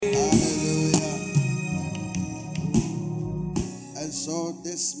So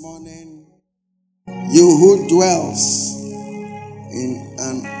this morning, you who dwells in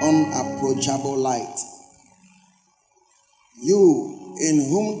an unapproachable light, you in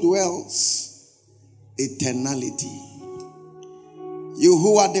whom dwells eternality, you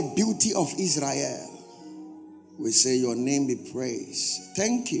who are the beauty of Israel, we say your name be praised.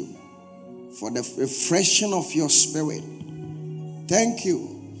 Thank you for the refreshing of your spirit. Thank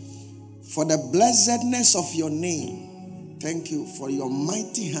you for the blessedness of your name. Thank you for your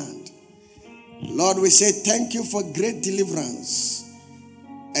mighty hand. Lord, we say thank you for great deliverance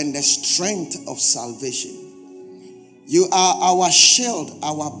and the strength of salvation. You are our shield,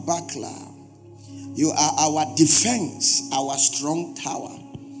 our buckler. You are our defense, our strong tower.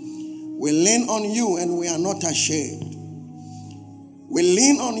 We lean on you and we are not ashamed. We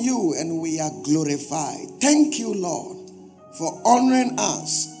lean on you and we are glorified. Thank you, Lord, for honoring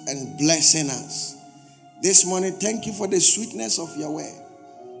us and blessing us. This morning, thank you for the sweetness of your word.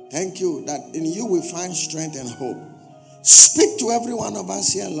 Thank you that in you we find strength and hope. Speak to every one of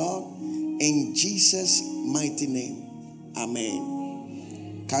us here, Lord, in Jesus' mighty name.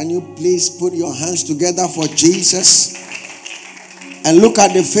 Amen. Can you please put your hands together for Jesus and look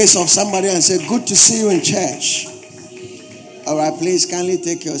at the face of somebody and say, good to see you in church. All right, please kindly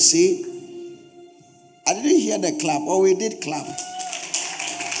take your seat. I didn't hear the clap. Oh, we did clap.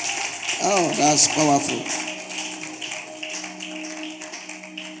 Oh, that's powerful.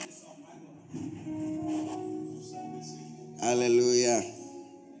 Hallelujah.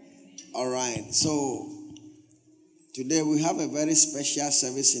 All right, so today we have a very special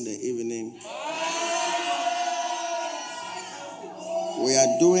service in the evening. We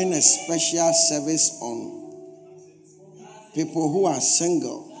are doing a special service on people who are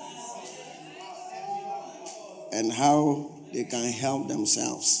single and how they can help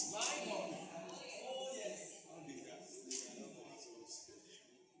themselves.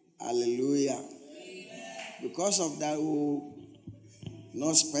 Hallelujah. Because of that, we will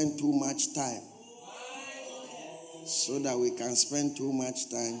not spend too much time so that we can spend too much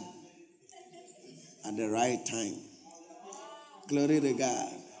time at the right time. Glory to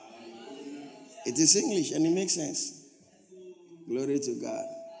God. It is English and it makes sense. Glory to God.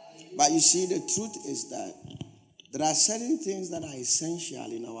 But you see, the truth is that there are certain things that are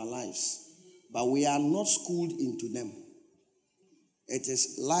essential in our lives, but we are not schooled into them. It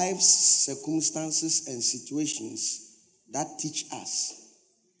is life's circumstances and situations that teach us.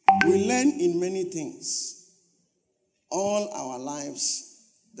 We learn in many things. All our lives,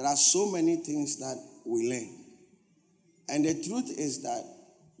 there are so many things that we learn. And the truth is that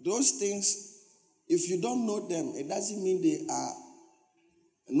those things, if you don't know them, it doesn't mean they are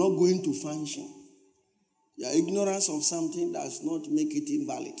not going to function. Your ignorance of something does not make it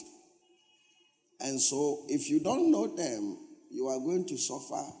invalid. And so, if you don't know them, you are going to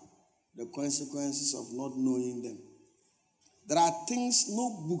suffer the consequences of not knowing them. There are things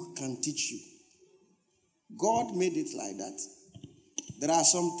no book can teach you. God made it like that. There are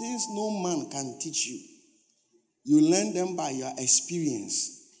some things no man can teach you. You learn them by your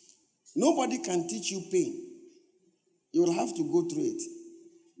experience. Nobody can teach you pain. You will have to go through it.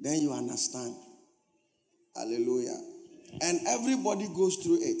 Then you understand. Hallelujah. And everybody goes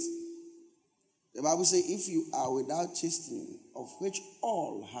through it. The Bible says, if you are without chastening, of which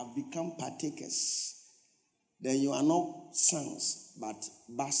all have become partakers, then you are not sons, but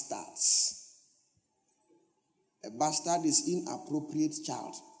bastards. A bastard is inappropriate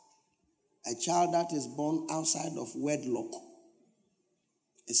child. A child that is born outside of wedlock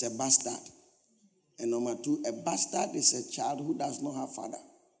is a bastard. And number two, a bastard is a child who does not have father.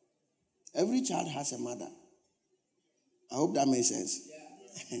 Every child has a mother. I hope that makes sense.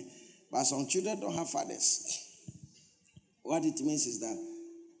 Yeah. But some children don't have fathers. What it means is that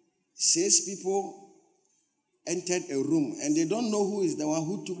 6 people entered a room and they don't know who is the one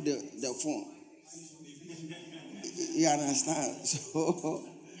who took the phone. You understand? So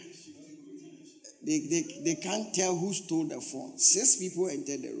they can't tell who stole the phone. 6 people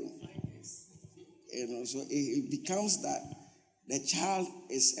entered the room. So it becomes that the child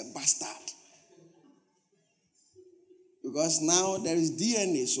is a bastard. Because now there is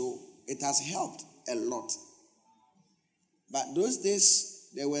DNA, so it has helped a lot. But those days,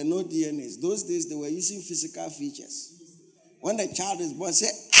 there were no DNAs. Those days, they were using physical features. When the child is born, say,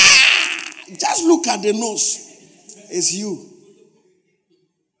 just look at the nose. It's you.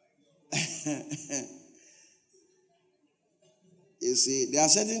 You see, there are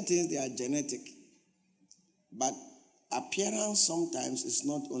certain things, they are genetic. But appearance sometimes is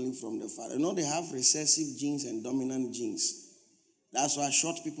not only from the father. They have recessive genes and dominant genes. That's why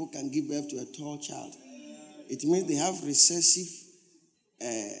short people can give birth to a tall child. It means they have recessive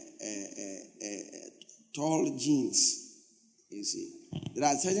tall genes. You see, there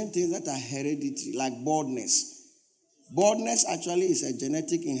are certain things that are hereditary, like baldness. Baldness actually is a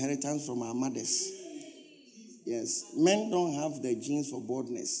genetic inheritance from our mothers. Yes, men don't have the genes for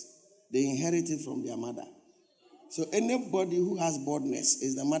baldness. They inherit it from their mother. So anybody who has baldness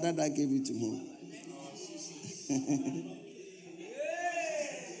is the mother that gave it to him.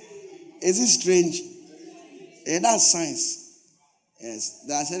 Is it strange? That's science. Yes,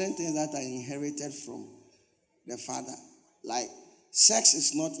 there are certain things that are inherited from the father. Like sex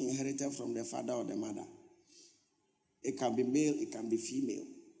is not inherited from the father or the mother. It can be male, it can be female.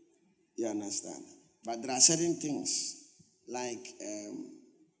 You understand? But there are certain things, like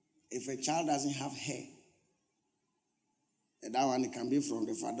if a child doesn't have hair, that one it can be from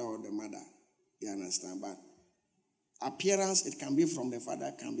the father or the mother. You understand? But appearance, it can be from the father,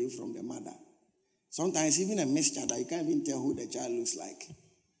 it can be from the mother. Sometimes even a mixture that you can't even tell who the child looks like.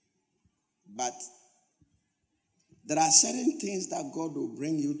 But there are certain things that God will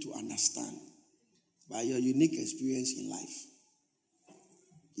bring you to understand by your unique experience in life.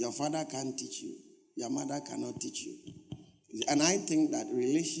 Your father can't teach you. Your mother cannot teach you. And I think that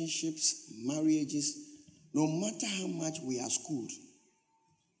relationships, marriages, no matter how much we are schooled,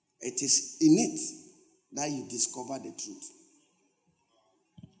 it is in it that you discover the truth.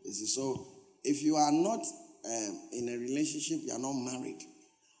 You see, so if you are not in a relationship, you are not married.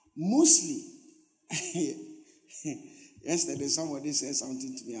 Mostly, yesterday somebody said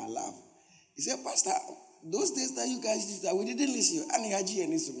something to me, I laughed. He said, Pastor, those days that you guys did that, we didn't listen.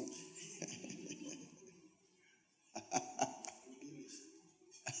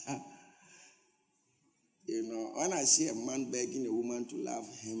 You know, when I see a man begging a woman to love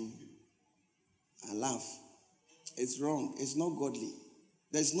him, I laugh. It's wrong. It's not godly.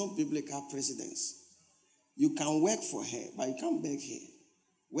 There's no biblical precedence. You can work for her, but you can't beg her.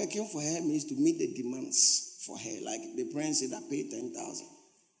 Working for her means to meet the demands for her. Like the parents say that pay 10,000.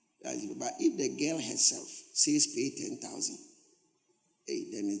 But if the girl herself says pay 10,000, hey,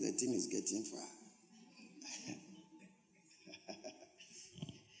 then the thing is getting far.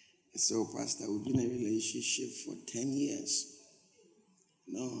 So, Pastor, we've been in a relationship for 10 years.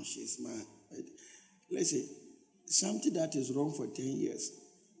 No, she's mad. Listen, something that is wrong for 10 years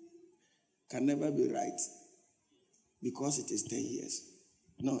can never be right because it is 10 years.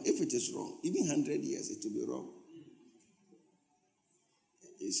 No, if it is wrong, even 100 years, it will be wrong.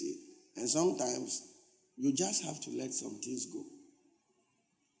 You see, and sometimes you just have to let some things go.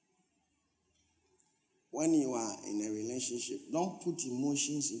 When you are in a relationship, don't put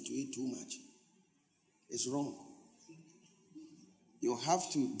emotions into it too much. It's wrong. You have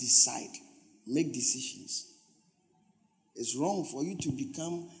to decide, make decisions. It's wrong for you to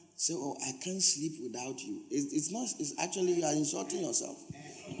say, oh, I can't sleep without you. It's actually you are insulting yourself.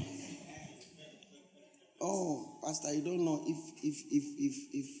 Oh, Pastor, you don't know if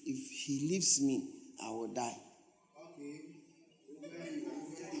he leaves me, I will die.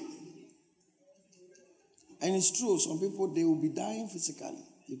 And it's true, some people, they will be dying physically.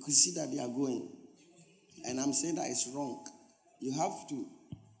 You could see that they are going. And I'm saying that it's wrong. You have to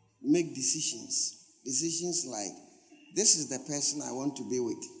make decisions. Decisions like, this is the person I want to be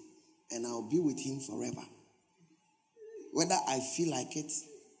with, and I'll be with him forever. Whether I feel like it.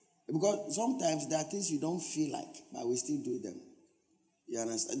 Because sometimes there are things you don't feel like, but we still do them. You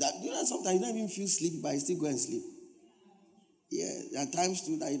understand? Sometimes you don't even feel sleepy, but you still go and sleep. Yeah, there are times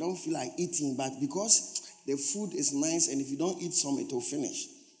too that you don't feel like eating, but because the food is nice, and if you don't eat some, it will finish.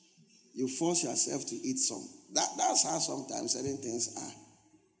 You force yourself to eat some. That's how sometimes certain things are.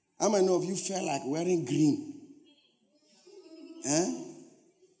 How many of you felt like wearing green?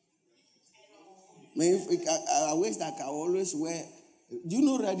 I wish that I always wear. Do you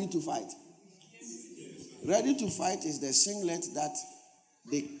know Ready to Fight? Ready to Fight is the singlet that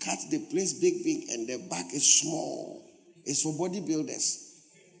they cut the place big, and the back is small. It's for bodybuilders.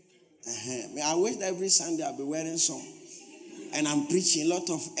 I wish that every Sunday I'll be wearing some. And I'm preaching, a lot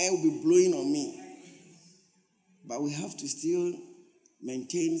of air will be blowing on me. But we have to still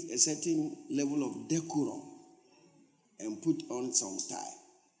maintain a certain level of decorum and put on some tie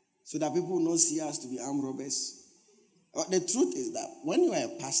so that people will not see us to be armed robbers. But the truth is that when you are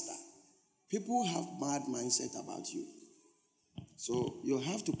a pastor, people have bad mindset about you. So you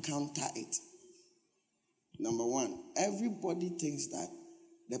have to counter it. Number one, everybody thinks that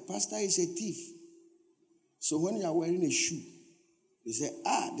the pastor is a thief. So when you are wearing a shoe, they say,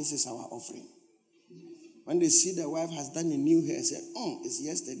 this is our offering. When they see the wife has done a new hair, they say, it's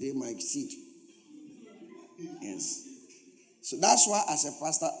yesterday my seed. Yes. So that's why as a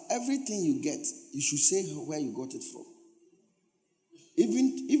pastor, everything you get, you should say where you got it from.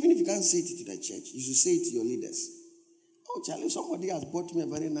 Even if you can't say it to the church, you should say it to your leaders. Oh, Charlie, somebody has bought me a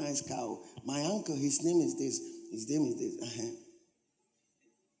very nice car. My uncle, his name is this. His name is this.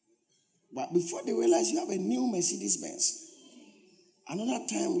 But before they realize you have a new Mercedes Benz, another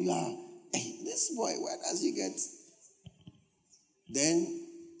time you are, hey, this boy, where does he get? Then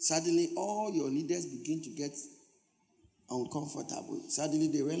suddenly all your leaders begin to get uncomfortable. Suddenly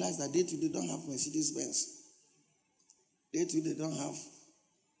they realize that they don't have Mercedes Benz. They don't have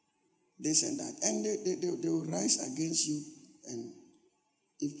this and that. And they will rise against you and,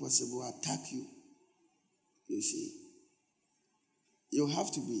 if possible, attack you. You see. You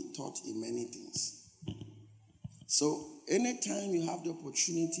have to be taught in many things. So, anytime you have the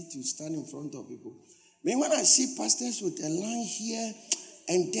opportunity to stand in front of people, when I see pastors with a line here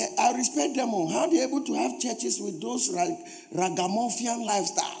and there, I respect them all. How are they able to have churches with those ragamuffin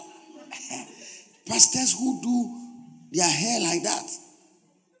lifestyle? Pastors who do their hair like that.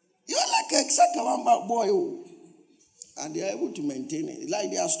 You're like a Sakawamba boy. Oh. And they are able to maintain it.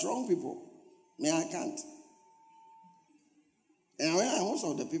 Like they are strong people. I can't. And most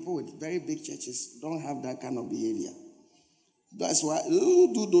of the people with very big churches don't have that kind of behavior. That's why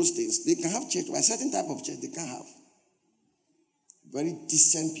who do those things. They can have church, but a certain type of church they can't have. Very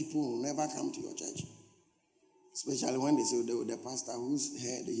decent people will never come to your church. Especially when they say the pastor whose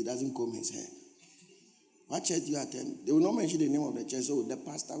hair, he doesn't comb his hair. What church do you attend? They will not mention the name of the church. So the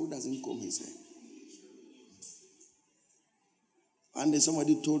pastor who doesn't comb his hair. And then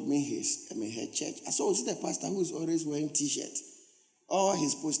somebody told me her church. I said, is it the pastor who is always wearing t-shirt? All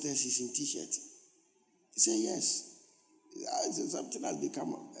his posters is in t-shirt. He said, yes. Something has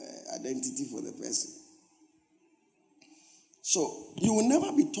become identity for the person. So you will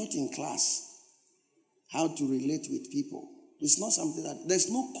never be taught in class how to relate with people. It's not something that, there's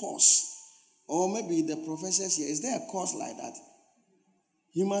no course. Or maybe the professors here, is there a course like that?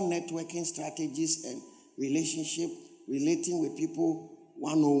 Human networking strategies and relationship, relating with people,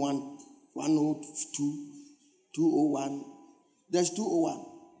 101, 102, 201. There's 201.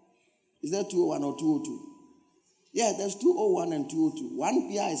 Is there 201 or 202? Yeah, there's 201 and 202.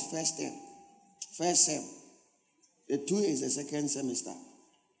 1 year is first term, first sem. The 2 is the second semester.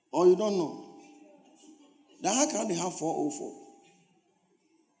 Or you don't know? Then how can they have 404?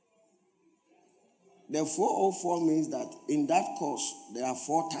 The 404 means that in that course, there are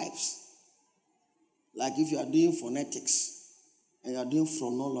 4 types. Like if you are doing phonetics, and you are doing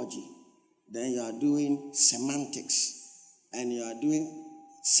phronology, then you are doing semantics, and you are doing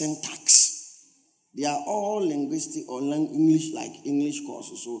syntax. They are all linguistic or English, like English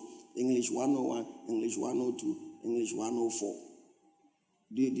courses. So English 101, English 102, English 104.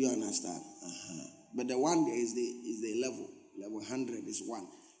 Do you understand? But the one there is the level. Level 100 is 1.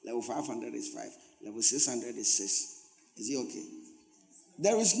 Level 500 is 5. Level 600 is 6. Is it okay?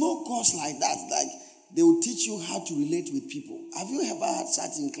 There is no course like that. Like they will teach you how to relate with people. Have you ever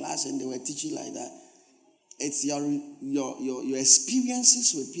sat in class and they were teaching like that? It's your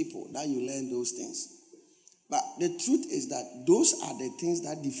experiences with people that you learn those things. But the truth is that those are the things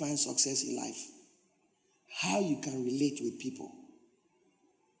that define success in life. How you can relate with people.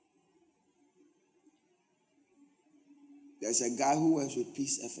 There's a guy who works with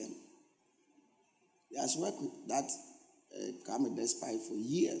Peace FM. He has worked with that Kame Despite for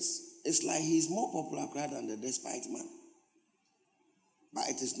years. It's like he's more popular than the Despite man. But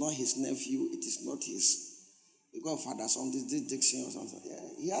it is not his nephew. It is not his godfather, something, this Dixon or something. Yeah,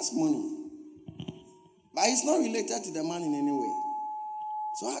 he has money. But he's not related to the man in any way.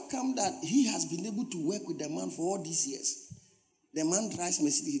 So how come that he has been able to work with the man for all these years? The man drives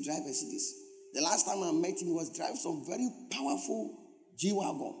Mercedes. He drives Mercedes. The last time I met him, he was driving some very powerful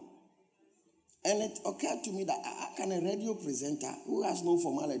G-Wagon. And it occurred to me that how can a radio presenter who has no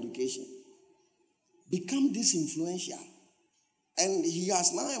formal education become this influential? And he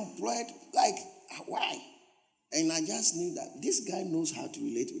has now employed, like, why? And I just knew that this guy knows how to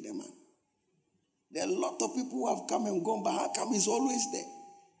relate with the man. There are a lot of people who have come and gone, but how come he's always there?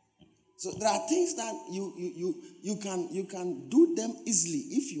 So there are things that you can do them easily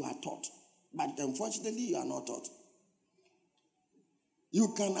if you are taught. But unfortunately, you are not taught.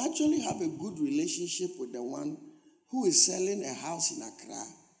 You can actually have a good relationship with the one who is selling a house in Accra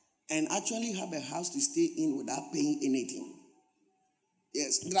and actually have a house to stay in without paying anything.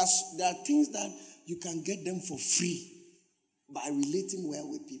 Yes, there are things that you can get them for free by relating well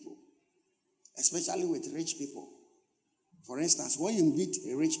with people, especially with rich people. For instance, when you meet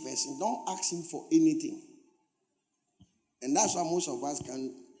a rich person, don't ask him for anything. And that's why most of us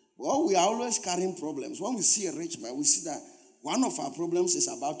can. Well, we are always carrying problems. When we see a rich man, we see that one of our problems is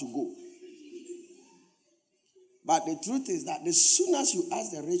about to go. But the truth is that as soon as you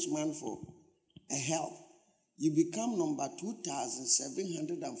ask the rich man for a help, you become number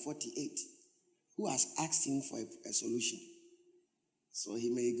 2,748 who has asked him for a solution. So he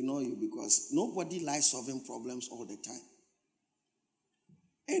may ignore you because nobody likes solving problems all the time.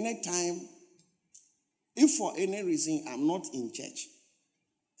 Anytime, if for any reason I'm not in church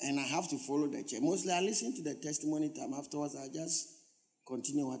and I have to follow the church, mostly I listen to the testimony time. Afterwards, I just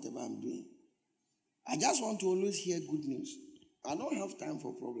continue whatever I'm doing. I just want to always hear good news. I don't have time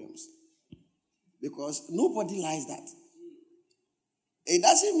for problems because nobody likes that. It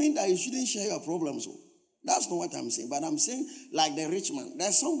doesn't mean that you shouldn't share your problems. That's not what I'm saying. But I'm saying, like the rich man,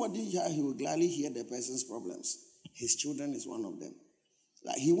 there's somebody here who will gladly hear the person's problems. His children is one of them.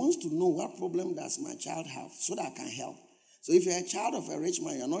 Like he wants to know what problem does my child have so that I can help. So if you're a child of a rich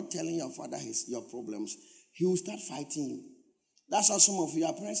man, you're not telling your father your problems, he will start fighting you. That's how some of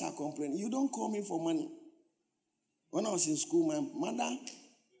your parents are complaining. You don't call me for money. When I was in school, my mother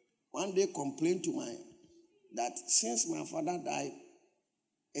one day complained to that since my father died,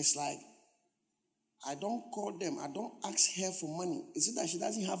 it's like I don't call them. I don't ask her for money. Is it that she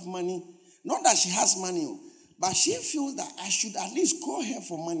doesn't have money? Not that she has money, but she feels that I should at least call her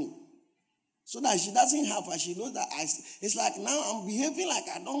for money. So that she doesn't have her. She knows that it's like now I'm behaving like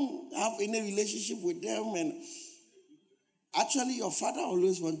I don't have any relationship with them. And actually, your father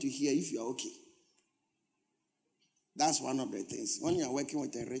always wants to hear if you're okay. That's one of the things. When you're working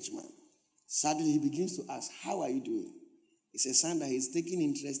with a rich man, suddenly he begins to ask, how are you doing? It's a sign that he's taking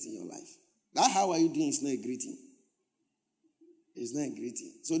interest in your life. That how are you doing is not a greeting. It's not a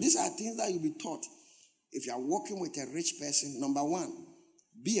greeting. So these are things that you'll be taught. If you're working with a rich person, number one,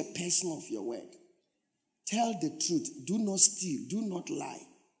 be a person of your word. Tell the truth. Do not steal. Do not lie.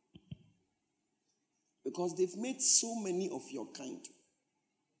 Because they've made so many of your kind.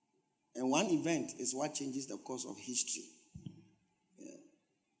 And one event is what changes the course of history. Yeah.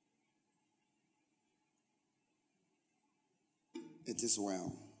 It is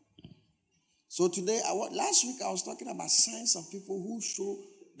well. So today, last week I was talking about signs of people who show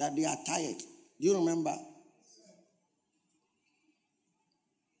that they are tired. Do you remember?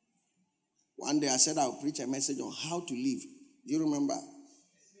 One day I said I'll preach a message on how to live. Do you remember?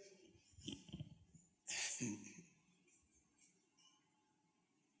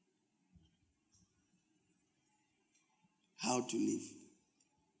 How to live.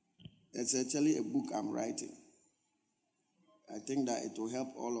 It's actually a book I'm writing. I think that it will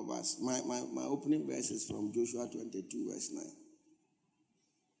help all of us. My opening verse is from Joshua 22, verse 9.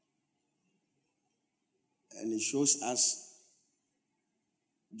 And it shows us,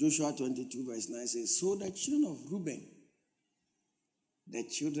 Joshua 22, verse 9 says, so the children of Reuben,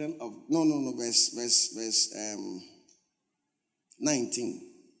 verse 19.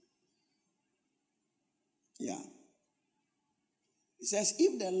 Yeah. It says,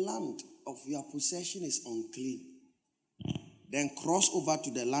 if the land of your possession is unclean, then cross over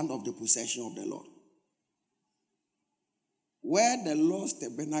to the land of the possession of the Lord, where the Lord's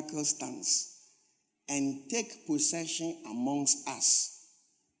tabernacle stands, and take possession amongst us.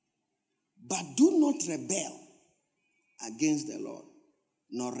 But do not rebel against the Lord,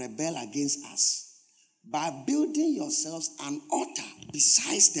 nor rebel against us, by building yourselves an altar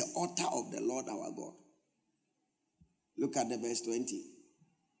besides the altar of the Lord our God. Look at the verse 20.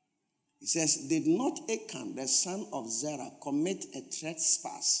 It says, did not Achan, the son of Zerah, commit a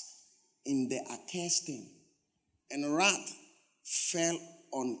trespass in the accursed thing, and wrath fell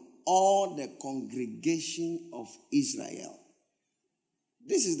on all the congregation of Israel?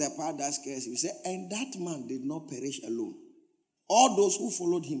 This is the part that scares you. He said, and that man did not perish alone. All those who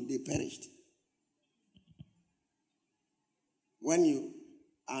followed him, they perished. When you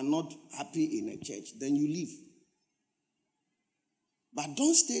are not happy in a church, then you leave. But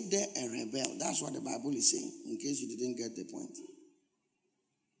don't stay there and rebel. That's what the Bible is saying, in case you didn't get the point.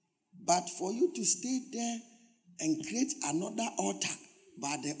 But for you to stay there and create another altar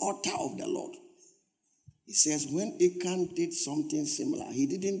by the altar of the Lord. It says when Achan did something similar, he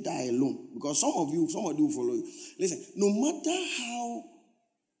didn't die alone. Because somebody will follow you. Listen, no matter how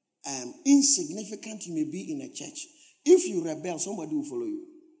insignificant you may be in a church, if you rebel, somebody will follow you.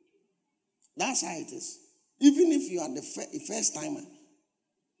 That's how it is. Even if you are the first timer,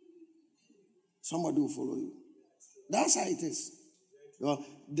 somebody will follow you. That's how it is.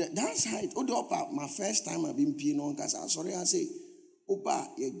 That's how it. My first time I've been peeing on because sorry I say, Opa,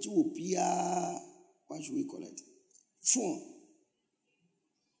 what should we call it? Phone.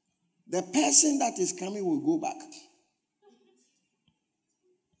 The person that is coming will go back.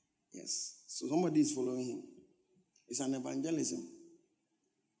 Yes. So somebody is following him. It's an evangelism.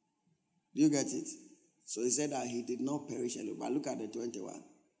 Do you get it? So he said that he did not perish alone. But look at the 21.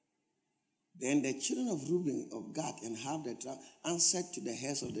 Then the children of Reuben, of Gad, and half the tribe answered to the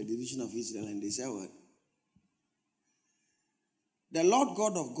heads of the division of Israel, and they said, what? The Lord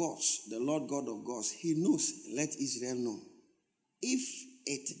God of gods, he knows, let Israel know. If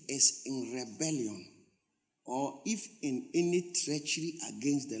it is in rebellion, or if in any treachery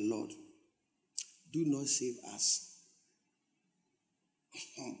against the Lord, do not save us.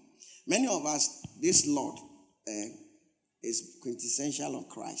 Many of us, this Lord is quintessential of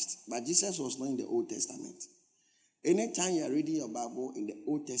Christ. But Jesus was not in the Old Testament. Anytime you are reading your Bible in the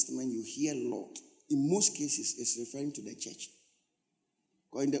Old Testament, you hear Lord. In most cases, it's referring to the church.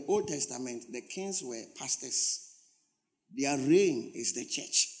 Because in the Old Testament, the kings were pastors. Their reign is the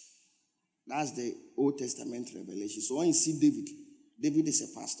church. That's the Old Testament revelation. So when you see David is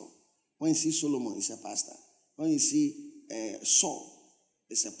a pastor. When you see Solomon, he's a pastor. When you see Saul,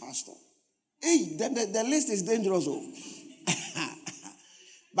 he's a pastor. Hey, the list is dangerous.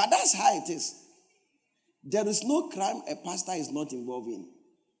 But that's how it is. There is no crime a pastor is not involved in.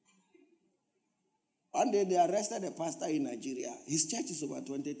 One day they arrested a pastor in Nigeria. His church is over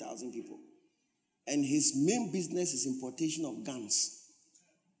 20,000 people. And his main business is importation of guns.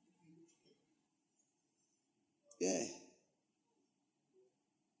 Yeah.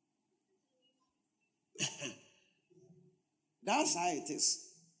 That's how it is.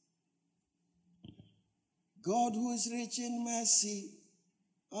 God who is rich in mercy,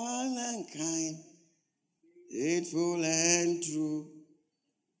 all and kind, faithful and true.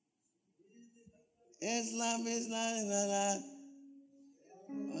 His love is not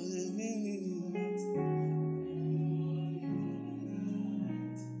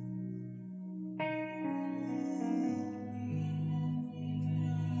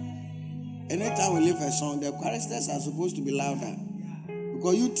anytime we leave a song, the choristers are supposed to be louder.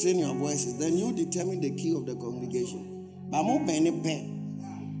 Because you train your voices, then you determine the key of the congregation. But more bend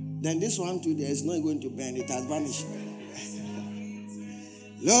then this one too, there is not going to bend. It has vanished.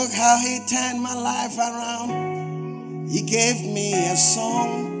 Look how he turned my life around. He gave me a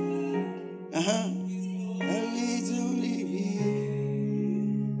song.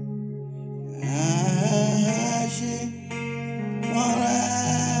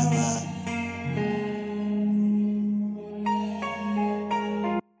 Forever.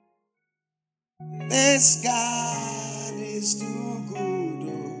 This God is too good.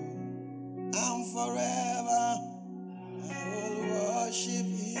 Oh. I'm forever. I will worship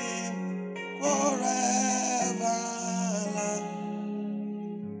him forever.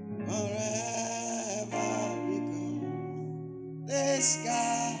 Forever. Because this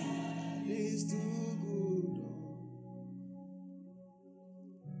God is too good. Oh.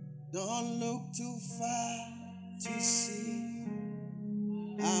 Don't look too far to see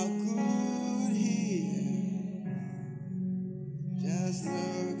how good he is. Just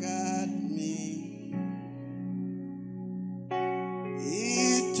look at me.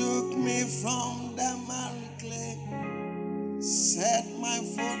 He took me from the miry clay, set my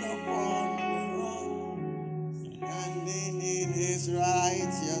foot upon the rock, and in his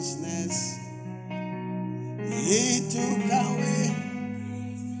righteousness, he took away.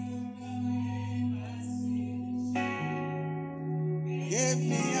 Gave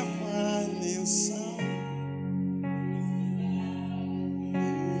me a brand new song.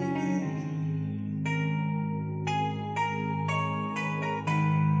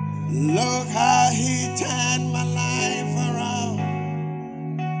 Look how he turned my life around.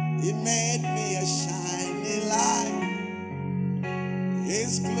 He made me a shining light,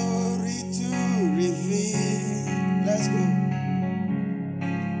 his glory to reveal. Let's go.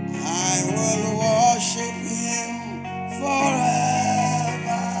 I will worship him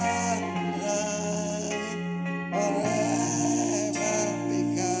forever, forever,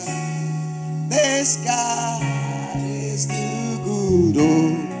 because this God is too good. Oh.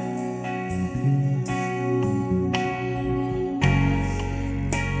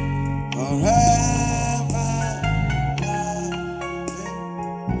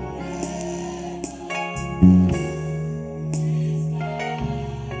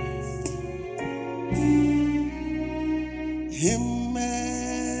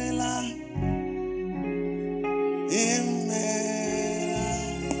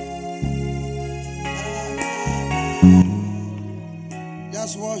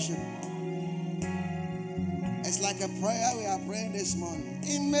 Just worship. It's like a prayer we are praying this morning.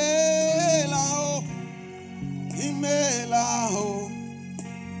 Imela, Imela,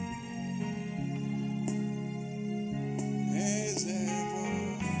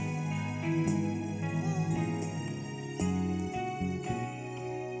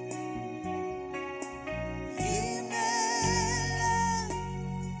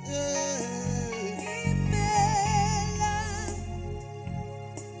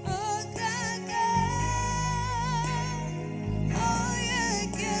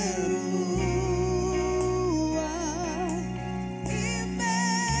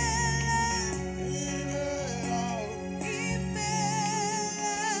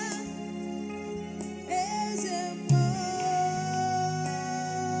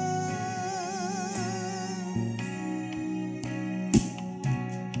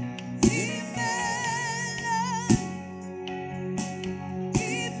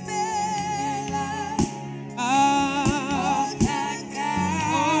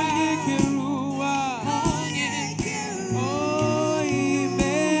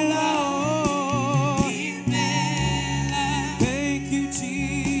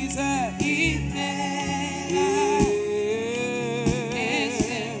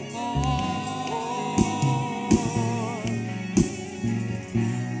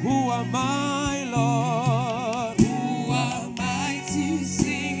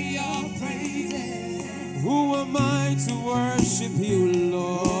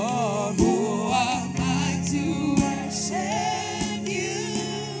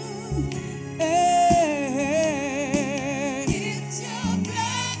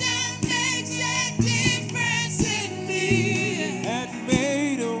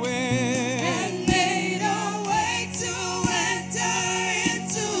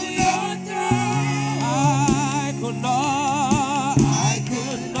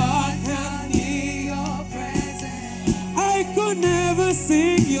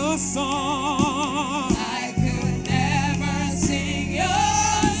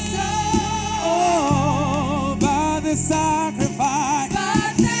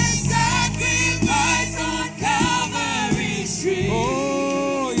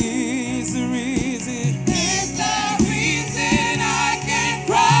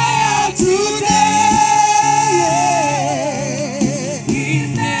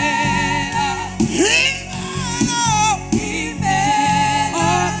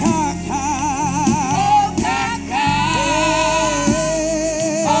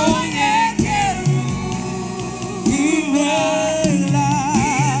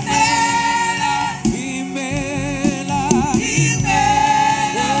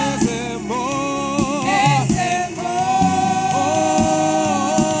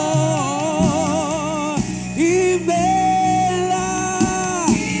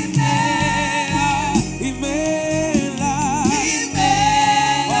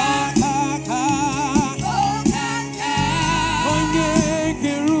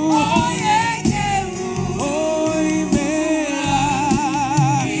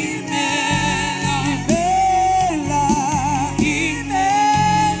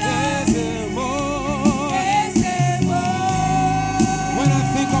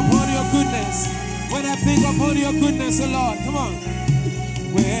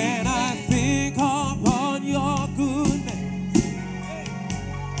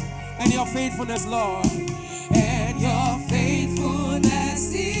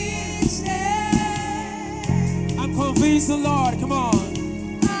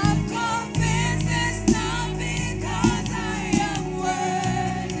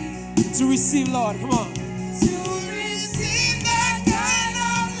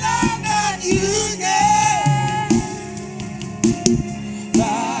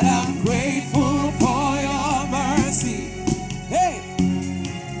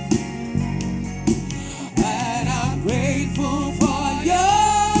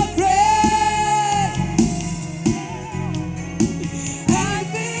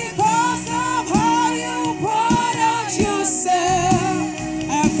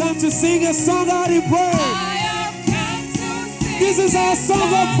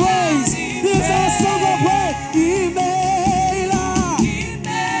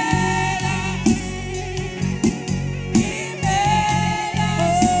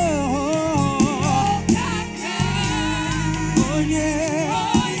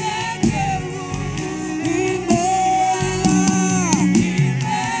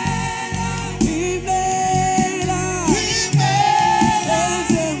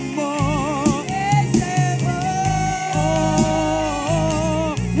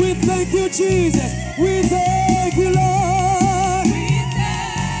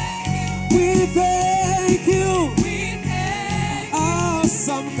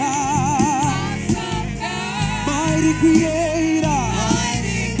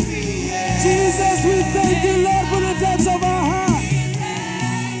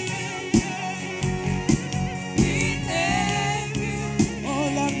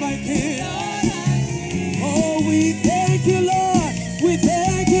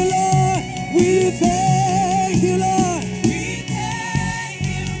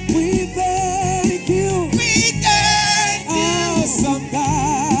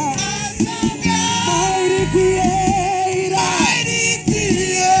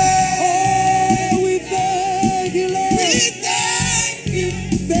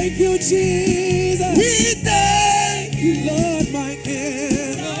 We thank you, Lord, my King.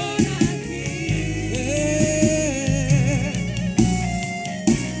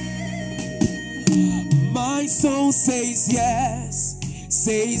 soul says yes,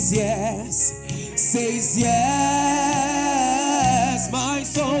 says yes, says yes. My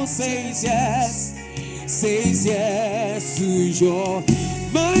soul says yes, says yes to your.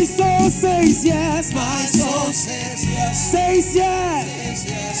 My soul says yes, my soul says yes, says yes,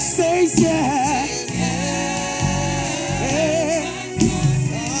 says yes,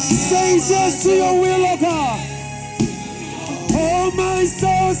 says yes to your will, oh God. Oh, my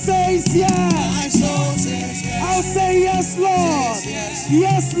soul says yes. My soul says yes. I'll say yes, Lord.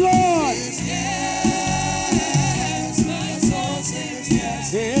 Yes, Lord. My soul says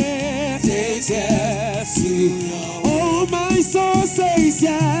yes. Yes, says yes. Oh, my soul says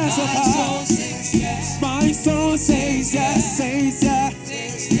yes. My soul says yes. My soul says yes. Says yes.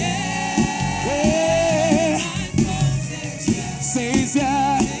 Says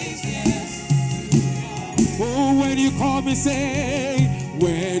yes. Oh, when you call me, say,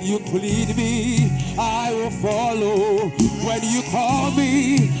 when you plead me, I will follow. When you call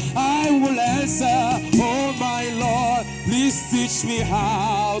me, I will answer. Oh, my Lord, please teach me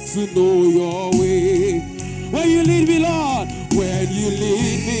how to know your way. When you lead me, Lord, when you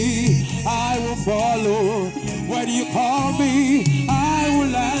lead me, I will follow. When you call me, I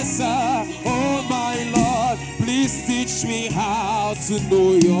will answer. Oh, my Lord, please teach me how to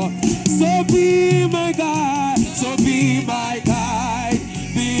know your. So be my guide, so be my guide,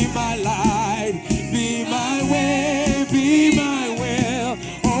 be my light, be my way, be my will.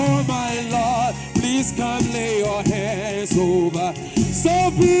 Oh, my Lord, please come lay your hands over. So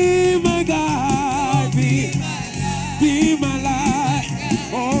be my guide, be my light,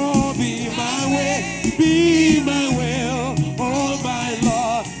 oh, be my way, be my will. Oh, my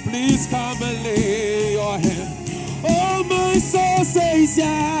Lord, please come and lay your hands. Oh, my soul says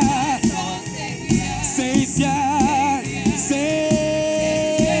yes, says yes,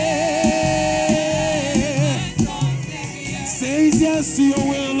 says yes to your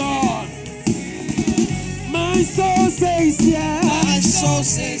will, Lord. My soul says yes, my soul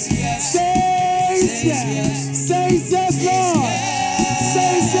says yes, says yes, says yes, Lord,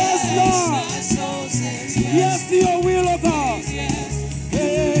 says yes, Lord. Yes to your will, oh God.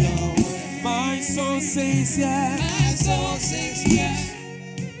 Hey, my soul says yes, my soul says yes,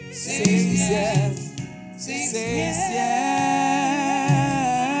 says yes, says yes,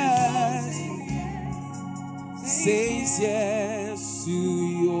 says yes to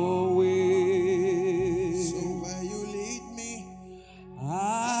your way. So where you lead me,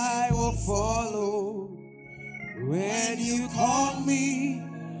 I will follow. When you call me,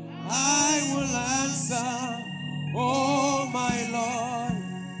 I will answer. Oh, my Lord,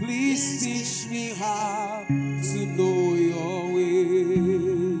 please teach me how to know your way.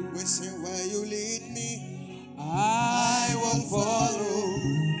 Listen, where you lead me, I will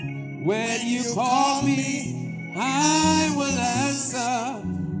follow. When you call me, I will answer.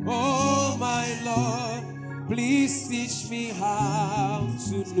 Oh, my Lord, please teach me how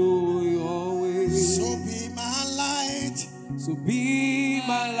to know your way. So be my light. So be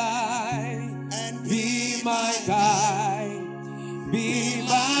my light. And be my guide. Be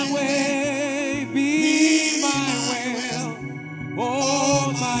my way. Be my will.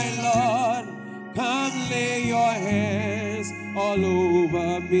 Oh, my Lord, come lay your hands all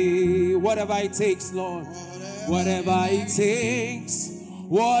over me. Whatever it takes, Lord. Whatever it takes.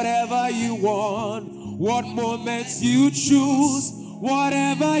 Whatever you want. What moments you choose.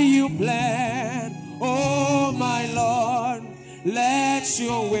 Whatever you plan. Oh, my Lord, let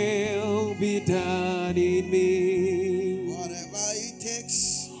your will be done in me. Whatever it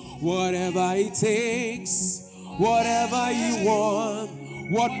takes. Whatever it takes. Whatever you want,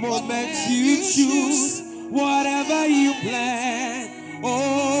 what moments you choose, whatever you plan,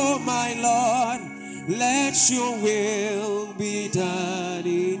 oh, my Lord, let your will be done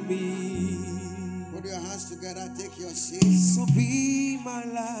in me. Put your hands together, take your seat. So be my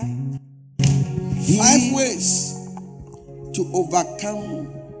life. 5 ways to overcome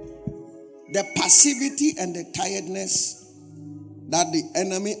the passivity and the tiredness that the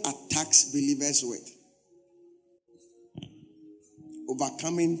enemy attacks believers with.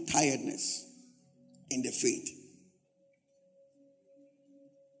 Overcoming tiredness in the faith.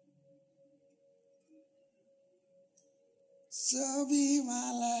 So be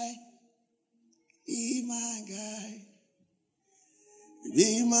my light, be my guide,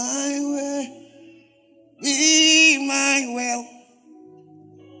 be my way, be my will.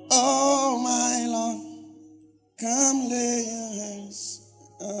 Oh, my Lord, come lay your hands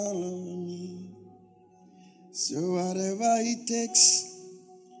all over me. So whatever it takes,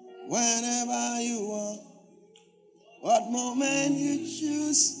 whenever you want, what moment you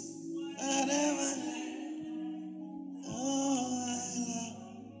choose, whatever,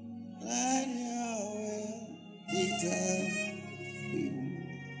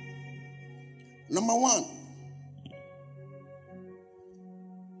 Number one,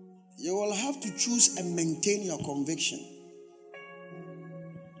 you will have to choose and maintain your conviction.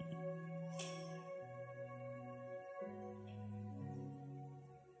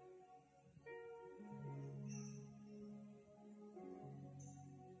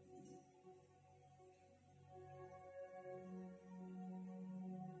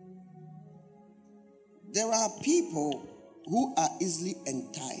 There are people who are easily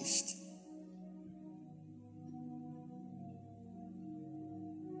enticed.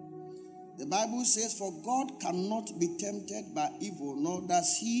 The Bible says, for God cannot be tempted by evil, nor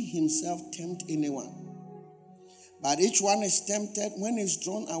does he himself tempt anyone. But each one is tempted when he is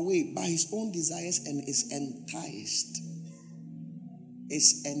drawn away by his own desires and is enticed.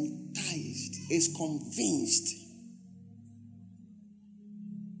 Is enticed, is convinced.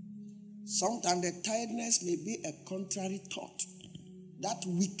 Sometimes the tiredness may be a contrary thought that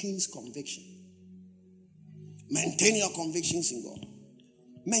weakens conviction. Maintain your convictions in God.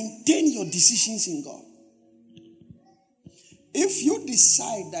 Maintain your decisions in God. If you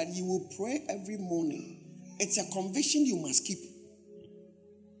decide that you will pray every morning, it's a conviction you must keep.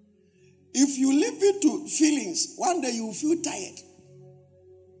 If you leave it to feelings, one day you will feel tired.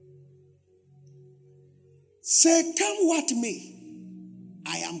 Say, come what may,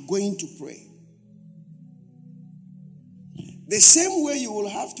 I am going to pray. The same way you will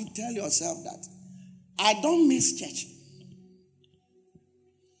have to tell yourself that I don't miss church.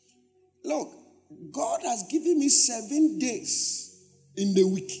 Look, God has given me 7 days in the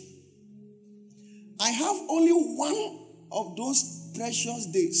week. I have only one of those precious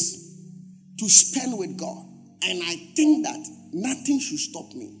days to spend with God. And I think that nothing should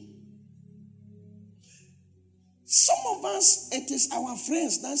stop me. Some of us, it is our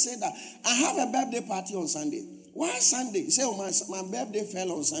friends that say that I have a birthday party on Sunday. Why Sunday? Say, oh, my birthday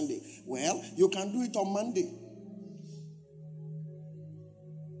fell on Sunday. Well, you can do it on Monday.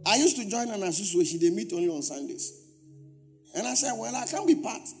 I used to join an association. They meet only on Sundays. And I said, well, I can't be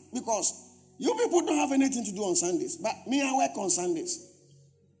part because you people don't have anything to do on Sundays. But me, I work on Sundays.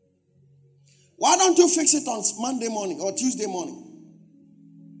 Why don't you fix it on Monday morning or Tuesday morning?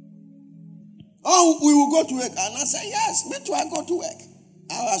 Oh, we will go to work. And I said, yes, me too, I go to work.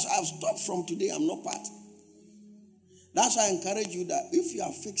 I've stopped from today. I'm not part. That's why I encourage you that if you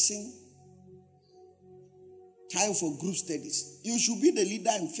are fixing time for group studies, you should be the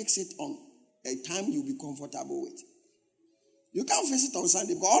leader and fix it on a time you'll be comfortable with. You can't fix it on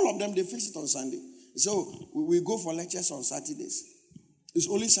Sunday, but all of them, they fix it on Sunday. So we go for lectures on Saturdays. It's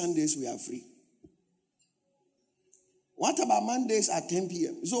only Sundays we are free. What about Mondays at 10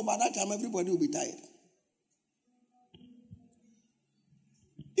 p.m.? So by that time, everybody will be tired.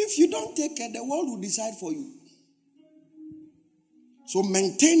 If you don't take care, the world will decide for you. So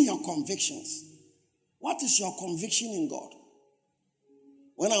maintain your convictions. What is your conviction in God?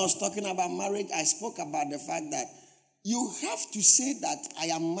 When I was talking about marriage, I spoke about the fact that you have to say that I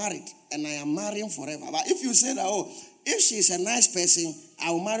am married and I am marrying forever. But if you say that, oh, if she is a nice person, I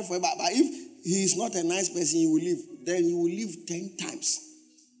will marry forever. But if he is not a nice person, you will leave. Then you will leave 10 times.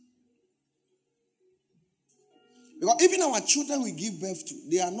 Because even our children we give birth to,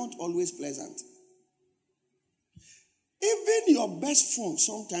 they are not always pleasant. Even your best friend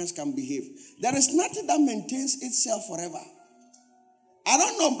sometimes can behave. There is nothing that maintains itself forever. I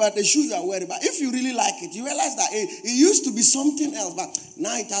don't know about the shoe you are wearing, but if you really like it, you realize that it used to be something else, but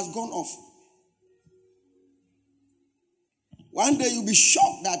now it has gone off. One day you'll be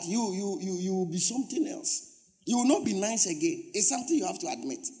shocked that you will be something else. You will not be nice again. It's something you have to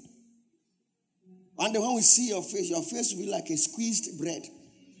admit. One day when we see your face will be like a squeezed bread.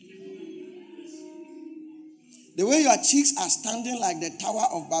 The way your cheeks are standing like the Tower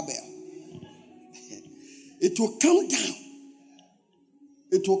of Babel. It will come down.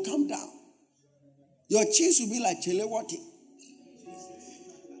 It will come down. Your cheeks will be like Chelewati.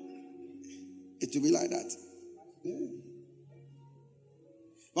 It will be like that. Yeah.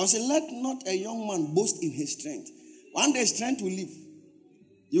 But say, let not a young man boast in his strength. One day strength will leave.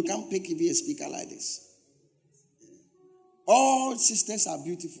 You can't pick if you're a speaker like this. All sisters are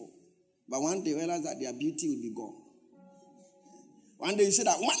beautiful. But one day you realize that their beauty will be gone. One day you say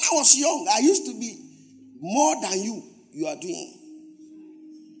that when I was young, I used to be more than you are doing.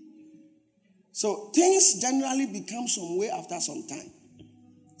 So things generally become some way after some time.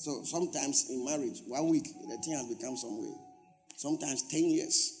 So sometimes in marriage, 1 week, the thing has become some way. Sometimes 10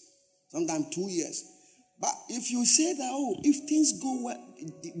 years. Sometimes 2 years. But if you say that, oh, if things go well,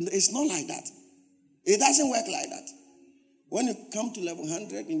 it's not like that. It doesn't work like that. When you come to level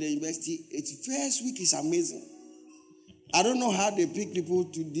 100 in the university, its first week is amazing. I don't know how they pick people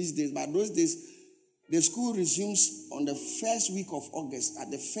to these days, but those days, The school resumes on the first week of August, at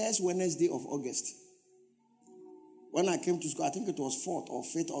the first Wednesday of August. When I came to school, I think it was 4th or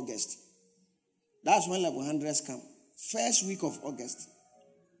 5th August. That's when level 100s come. First week of August.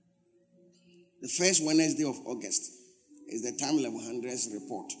 The first Wednesday of August is the time level 100s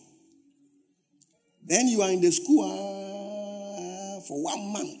report. Then you are in the school for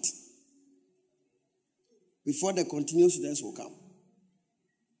 1 month before the continuous students will come.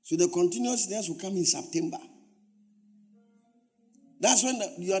 So the continuous students will come in September. That's when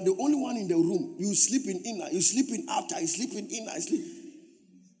you are the only one in the room. You sleep in inner, you sleep in outer, you sleep in inner, you sleep.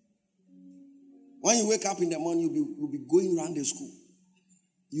 When you wake up in the morning, you'll be going around the school.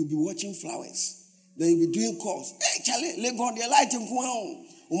 You'll be watching flowers. Then you'll be doing calls. Hey, Charlie, let go on the light and go on.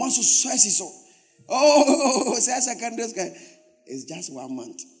 Oh, say secondary school. It's just 1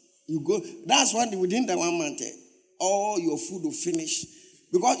 month. You go. That's when within the 1 month, all your food will finish.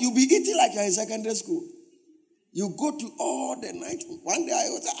 Because you'll be eating like you're in secondary school. You go to all the night. One day I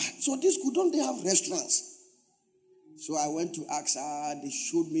was, so this school, don't they have restaurants? So I went to ask her. They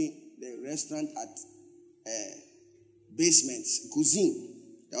showed me the restaurant at basements, cuisine,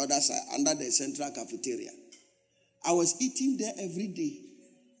 the other side, under the central cafeteria. I was eating there every day.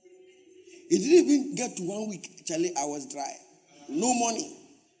 It didn't even get to 1 week. Charlie, I was dry. No money.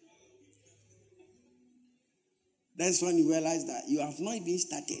 That's when you realize that you have not even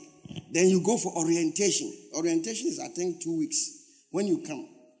started. Then you go for orientation. Orientation is, I think, 2 weeks. When you come,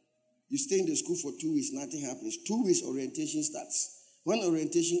 you stay in the school for 2 weeks, nothing happens. 2 weeks, orientation starts. When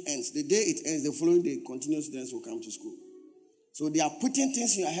orientation ends, the day it ends, the following day, continuous students will come to school. So they are putting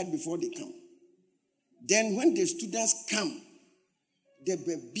things in your head before they come. Then when the students come, the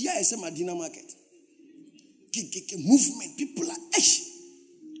BISM Adina market, movement, people are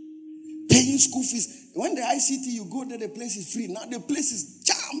paying school fees. When the ICT, you go there, the place is free. Now the place is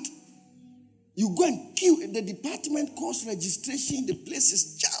jammed. You go and queue at the department course registration, the place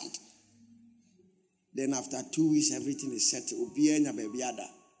is jammed. Then after 2 weeks, everything is settled.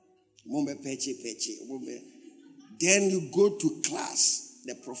 Then you go to class.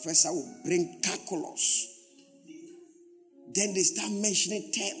 The professor will bring calculus. Then they start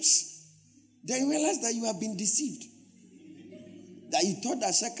mentioning terms. Then you realize that you have been deceived. That you thought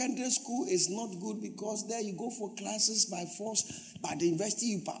that secondary school is not good because there you go for classes by force. By the university,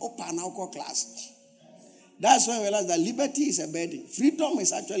 you open an class. That's when you realize that liberty is a burden. Freedom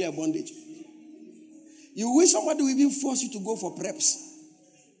is actually a bondage. You wish somebody would even force you to go for preps.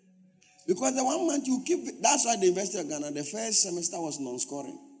 Because the 1 month you keep, that's why the University of Ghana, the first semester was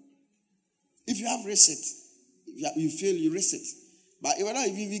non-scoring. If you have receipt, you fail, you receipt. But even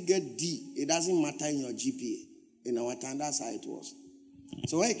if you get D, it doesn't matter in your GPA. In our time, that's how it was.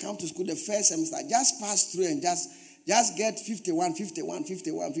 So when you come to school, the first semester, just pass through and just get 51. At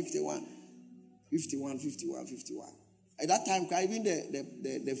that time, even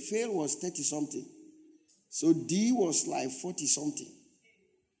the fail was 30 something. So D was like 40 something.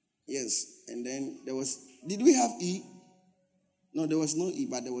 Yes. And then there was, did we have E? No, there was no E,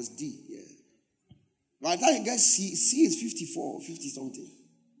 but there was D. Yeah. By the time you get C, C is 54 or 50 something.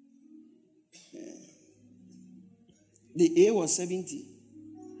 Yeah. The A was 70.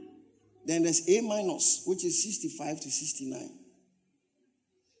 Then there's A minus, which is 65 to 69.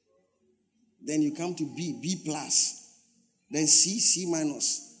 Then you come to B, B plus. Then C, C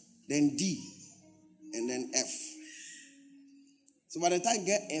minus. Then D. And then F. So by the time you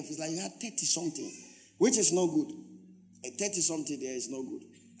get F, it's like you had 30 something, which is no good. A 30 something there is no good.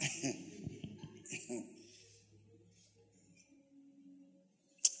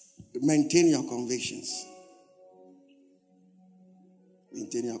 Maintain your convictions.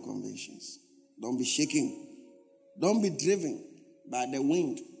 Maintain your convictions. Don't be shaken. Don't be driven by the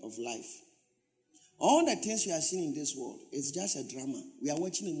wind of life. All the things we are seeing in this world is just a drama. We are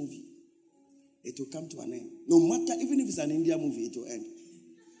watching a movie. It will come to an end. No matter, even if it's an India movie, it will end.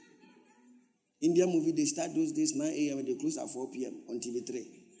 India movie, they start those days 9 a.m. and they close at 4 p.m. on TV3.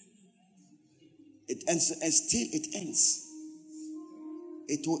 It ends, and still it ends.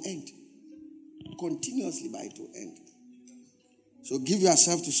 It will end. Continuously, but it will end. So give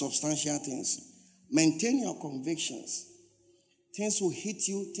yourself to substantial things. Maintain your convictions. Things will hit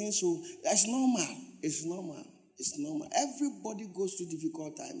you. That's normal. It's normal. It's normal. Everybody goes through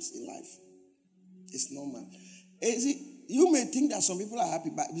difficult times in life. It's normal. You may think that some people are happy,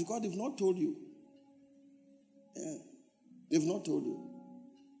 but because they've not told you. Yeah. They've not told you.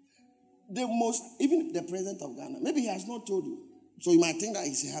 Even the president of Ghana, maybe he has not told you. So you might think that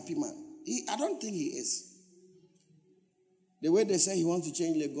he's a happy man. I don't think he is. The way they say he wants to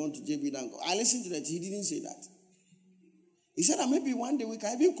change Legon to JB Dango. I listened to that. He didn't say that. He said that maybe one day we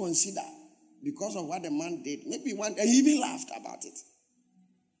can even consider because of what the man did. Maybe one, and he even laughed about it.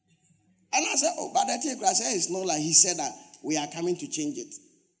 And I said, oh, but I think I said it's not like he said that we are coming to change it.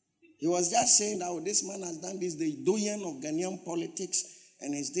 He was just saying that, oh, this man has done this, the doyen of Ghanaian politics,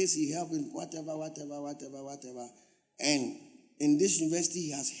 and it's this, he helped in whatever. And in this university,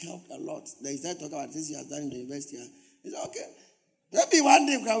 he has helped a lot. They started talking about this he has done in the university. He said, okay, maybe one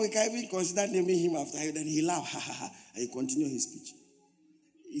day we can even consider naming him after him. Then he laughed, and he continued his speech.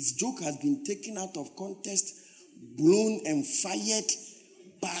 His joke has been taken out of context, blown and fired,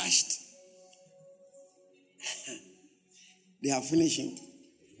 bashed. They have finished him.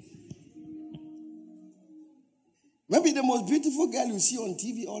 Maybe the most beautiful girl you see on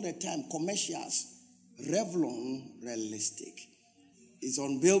TV all the time, commercials, Revlon Realistic. It's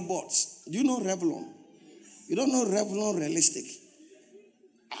on billboards. Do you know Revlon? You don't know Revlon Realistic?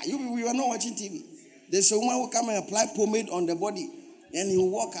 We were not watching TV. There's a woman who come and apply pomade on the body, and you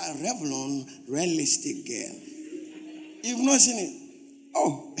walk a Revlon Realistic girl. You've not seen it?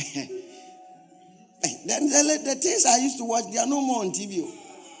 Oh. Then the things I used to watch, they are no more on TV.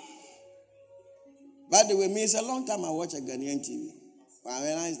 By the way, it's a long time I watch a Ghanaian TV. But I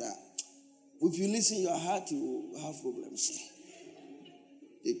realize that if you listen, your heart will have problems.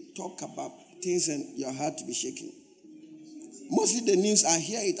 They talk about things and your heart will be shaking. Mostly the news, I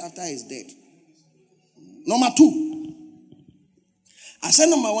hear it after he's dead. Number 2. I said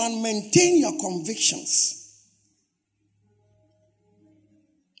number 1, maintain your convictions.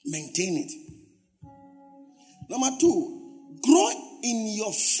 Maintain it. Number 2, grow in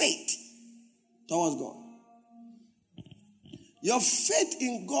your faith towards God. Your faith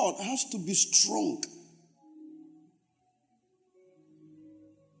in God has to be strong.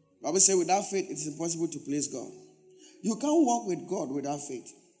 The Bible says without faith it is impossible to please God. You can't walk with God without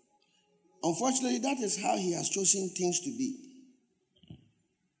faith. Unfortunately, that is how he has chosen things to be.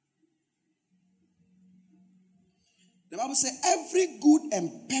 The Bible says every good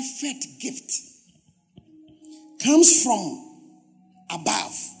and perfect gift comes from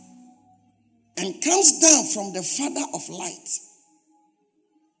above and comes down from the Father of light,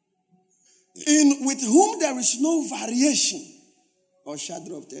 with whom there is no variation or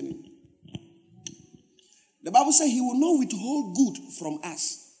shadow of turning. The Bible says he will not withhold good from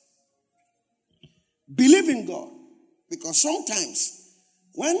us. Believe in God, because sometimes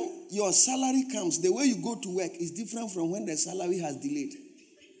when your salary comes, the way you go to work is different from when the salary has delayed.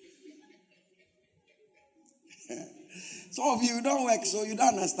 Some of you don't work, so you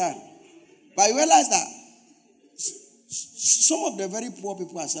don't understand. But you realize that some of the very poor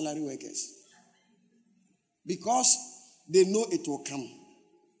people are salary workers. Because they know it will come.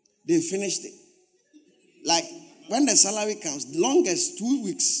 They finished it. Like when the salary comes, longest 2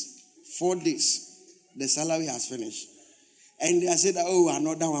 weeks, 4 days, the salary has finished. And they say that, oh,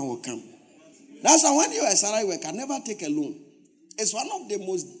 another one will come. That's why when you are a salary worker, never take a loan. It's one of the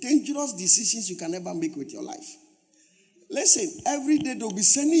most dangerous decisions you can ever make with your life. Listen, every day they'll be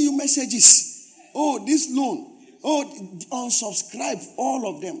sending you messages. Oh, this loan. Oh, unsubscribe, all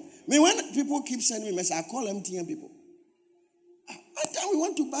of them. I mean, when people keep sending me messages, I call MTN people. One time we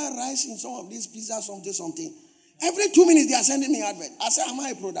want to buy rice in some of these pizzas, something. Every 2 minutes they are sending me advert. I say, am I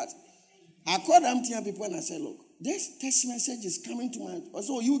a product? I called MTN people and I said, look, this text message is coming to my...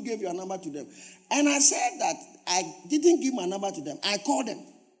 So you gave your number to them. And I said that I didn't give my number to them. I called them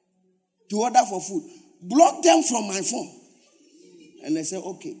to order for food. Block them from my phone. And they said,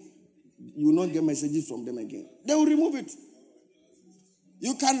 okay, you will not get messages from them again. They will remove it.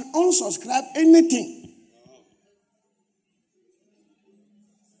 You can unsubscribe anything.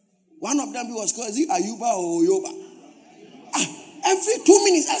 One of them was called, is it Ayuba or Oyoba? Every 2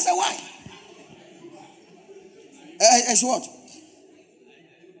 minutes, I said, why? It's what?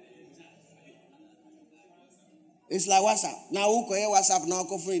 It's like WhatsApp. Now who can WhatsApp now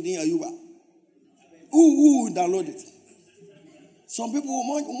confirm in Ayuba? Who download it? Some people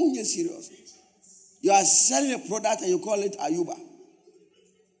won't get serious. You are selling a product and you call it Ayuba.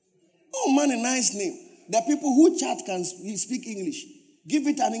 Oh man, a nice name. The people who chat can speak English. Give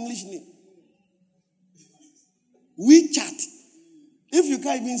it an English name. We chat. If you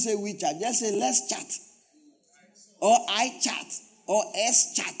can't even say we chat, just say let's chat. Or I chat. Or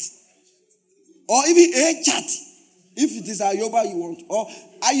S chat. Or even A chat. If it is Ayoba you want. Or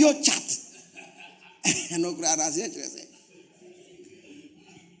Ayo chat. No,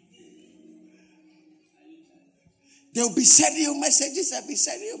 they'll be sending you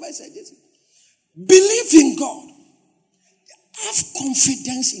messages. Believe in God. Have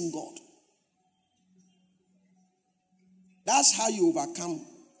confidence in God. That's how you overcome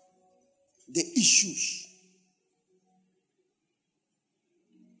the issues.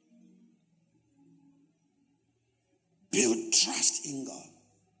 Build trust in God.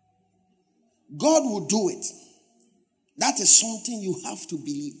 God will do it. That is something you have to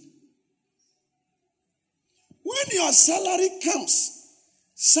believe. When your salary comes,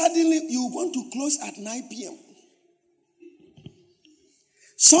 suddenly you want to close at 9 p.m.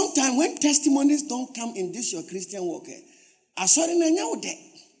 Sometimes when testimonies don't come in this your Christian work, I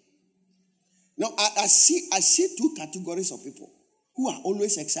see two categories of people who are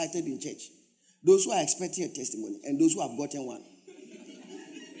always excited in church. Those who are expecting a testimony and those who have gotten one.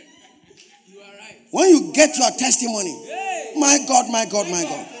 You are right. When you get your testimony, my God.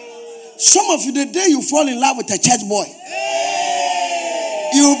 Some of you, the day you fall in love with a church boy,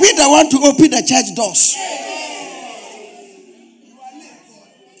 you will be the one to open the church doors.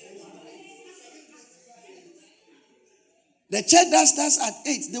 The church that starts at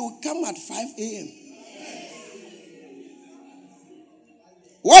 8, they will come at 5 a.m.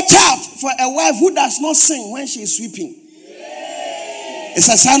 Watch out for a wife who does not sing when she is sweeping. It's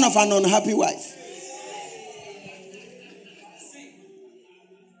a sign of an unhappy wife.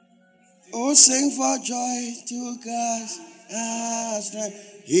 Oh, sing for joy to God, our strength.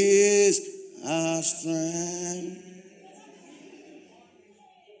 He is our strength.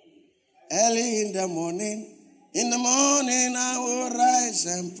 Early in the morning I will rise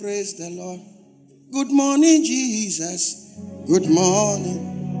and praise the Lord. Good morning, Jesus. Good morning.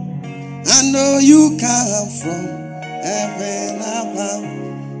 I know you come from heaven above.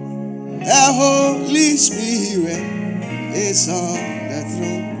 The Holy Spirit is on the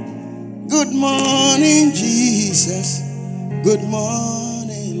throne. Good morning, Jesus. Good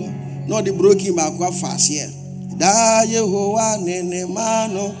morning, Lord. Not the broken back fast here. Da Yehovah nene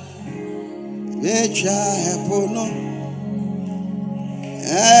mano. Vecha hepono.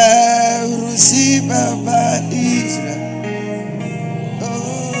 Receive by Israel.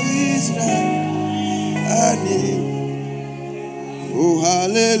 Oh, Israel. Oh,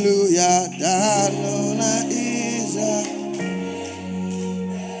 hallelujah. Danona Israel.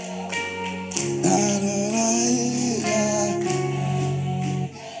 Danona Israel.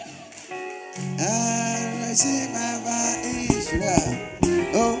 Receive by Israel.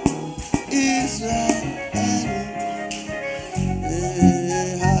 Oh, Israel.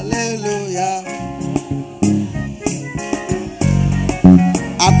 Hallelujah.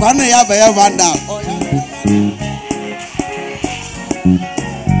 Akwane ya be vandal.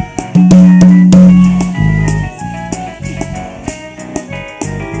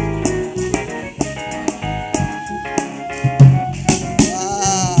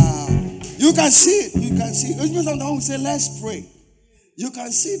 You can see it. Sometimes we say, let's pray. You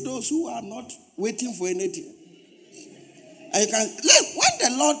can see those who are not waiting for anything. And you can,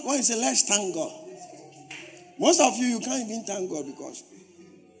 when you say, let's thank God. Most of you can't even thank God because.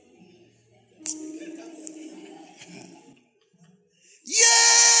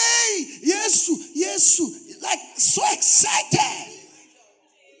 Yay! Yes, like so excited.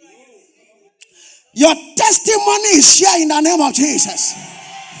 Your testimony is here in the name of Jesus.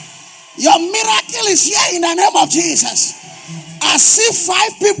 Your miracle is here in the name of Jesus. I see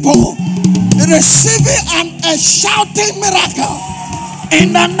 5 people receiving a shouting miracle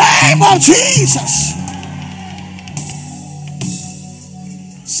in the name of Jesus.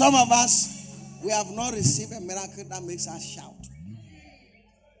 Some of us, we have not received a miracle that makes us shout.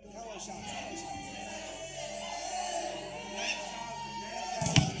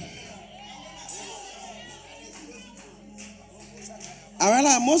 I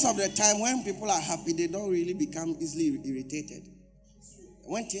realize most of the time when people are happy, they don't really become easily irritated.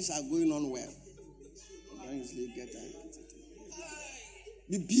 When things are going on well, they don't easily get irritated.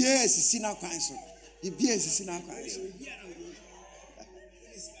 The BS is seen out cancer.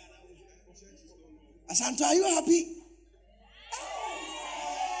 Asante, are you happy?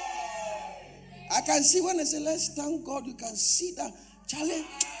 I can see when I say, let's thank God, you can see that. Charlie.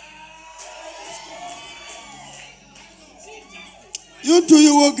 You too,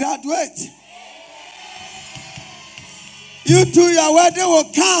 you will graduate. You too, your wedding will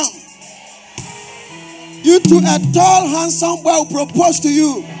come. You too, a tall, handsome boy will propose to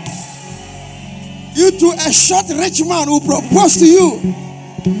you. You too, a short, rich man will propose to you.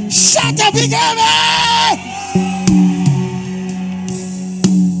 Shut up, big amen!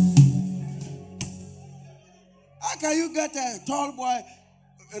 How can you get a tall boy,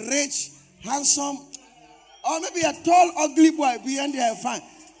 rich, handsome, or maybe a tall, ugly boy behind there fine?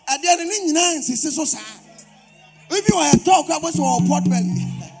 At the end of the day, it's so sad. If you are a tall, you are a pot belly.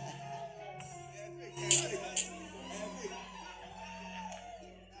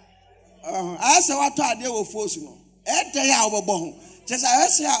 I say what I do with force, you know. Every day I will born. Just I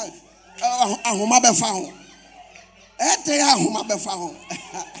say, I will be found.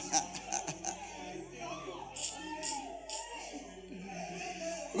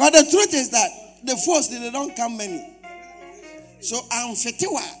 But the truth is that the force they don't come many. So I'm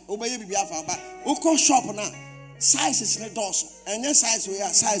fetiwa obey bibi afa ba oko shop na size is not also and your size we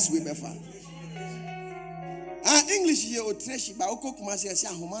are size we befa. English here o treshi ba oko kuma se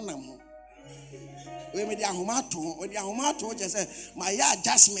ahoma nam ho. We me the ahoma to just say my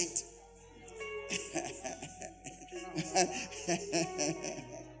adjustment.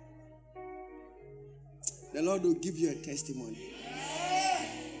 The Lord will give you a testimony.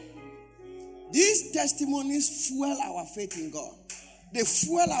 These testimonies fuel our faith in God. They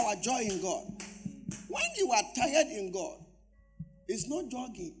fuel our joy in God. When you are tired in God, it's not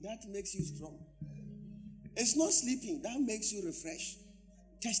jogging that makes you strong. It's not sleeping that makes you refresh.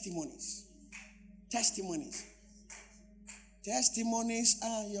 Testimonies. Testimonies. Testimonies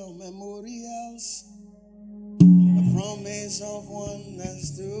are your memorials. The promise of one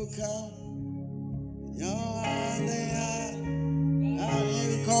that's to come. Your are they are. How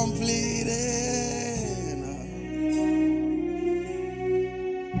you completed.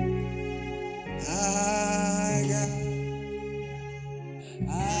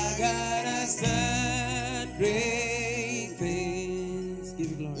 I gotta stand great things.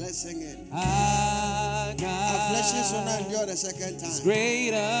 Give you glory. Let's sing it. Our afflictions will not endure the second time. It's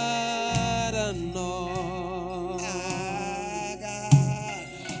greater than all.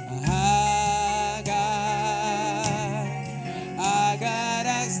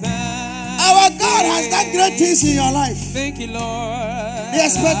 Our God has done great things in your life. Thank you, Lord. The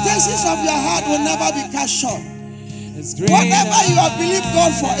expectations of your heart will never be cut short. Whatever you have believed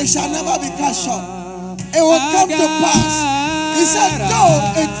God for, it shall never be cut short. It will come to pass. He said,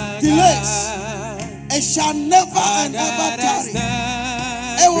 though it delays, it shall never and ever tarry.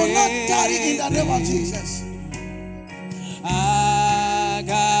 It will not tarry in the name of Jesus. Our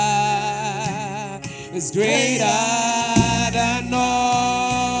God is greater than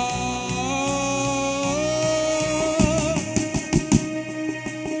all.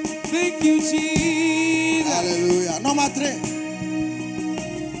 Thank you, Jesus. Hallelujah. Number 3.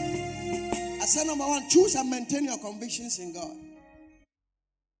 I said number 1, choose and maintain your convictions in God.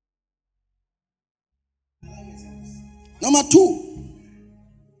 Number 2,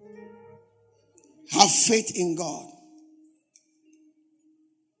 have faith in God.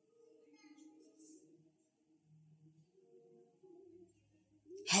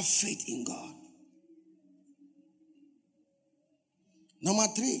 Have faith in God. Number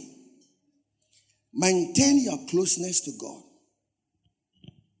 3, maintain your closeness to God.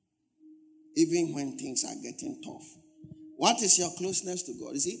 Even when things are getting tough. What is your closeness to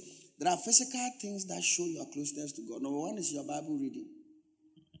God? You see, there are physical things that show your closeness to God. Number 1 is your Bible reading.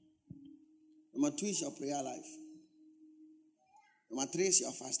 Number 2 is your prayer life. Number 3 is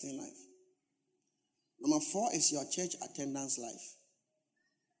your fasting life. Number 4 is your church attendance life.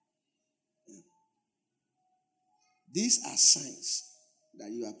 Yeah. These are signs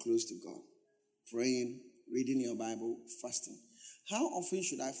that you are close to God. Praying, reading your Bible, fasting. How often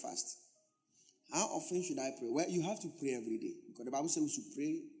should I fast? How often should I pray? Well, you have to pray every day. Because the Bible says we should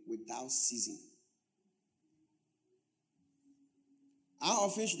pray without ceasing. How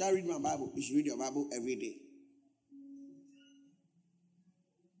often should I read my Bible? You should read your Bible every day.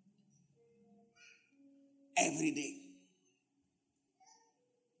 Every day.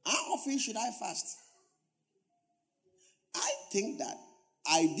 How often should I fast? I think that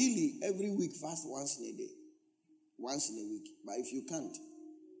ideally every week fast once in a day. Once in a week. But if you can't,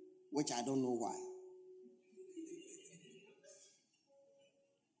 which I don't know why.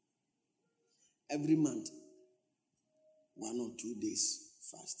 Every month, 1 or 2 days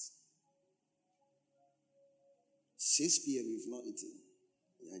fast. 6 p.m. if not eating.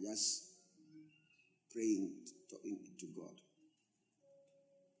 You are just praying to God.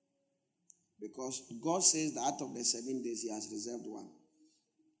 Because God says that out of the 7 days, He has reserved one.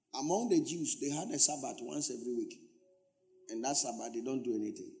 Among the Jews, they had a Sabbath once every week. And that Sabbath, they don't do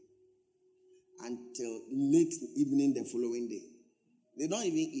anything until late evening the following day. They don't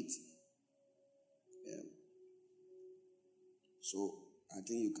even eat. Yeah. So, I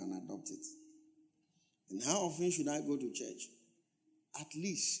think you can adopt it. And how often should I go to church? At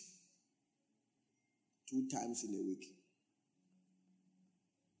least 2 times in a week.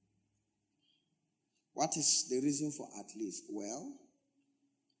 What is the reason for at least? Well,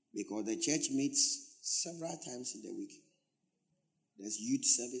 because the church meets several times in the week. There's youth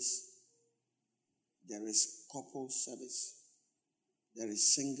service. There is couple service. There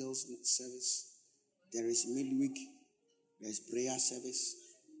is singles service. There is midweek. There is prayer service.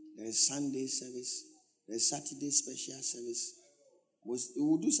 There is Sunday service. The Saturday special service. We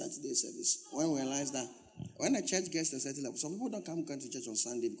will do Saturday service when we realize that when a church gets to a certain level, some people don't come to church on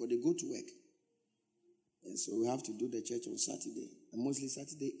Sunday because they go to work. And so we have to do the church on Saturday, and mostly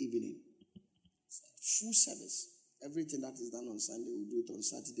Saturday evening. Full service. Everything that is done on Sunday, we do it on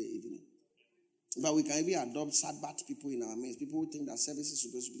Saturday evening. But we can even adopt Sabbath people in our midst. People who think that service is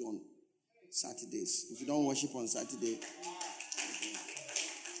supposed to be on Saturdays. If you don't worship on Saturday,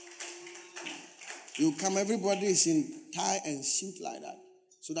 you come, everybody is in tie and suit like that,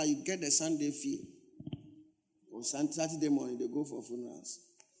 so that you get the Sunday feel. On Saturday morning, they go for funerals.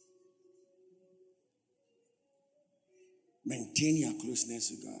 Maintain your closeness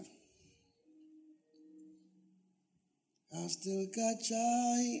to God. I've still got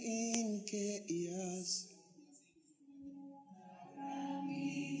joy in chaos.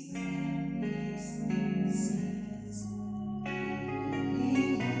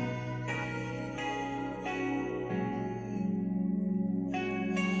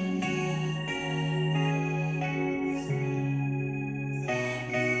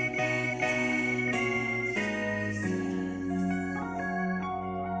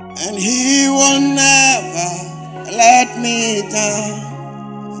 And he will never let me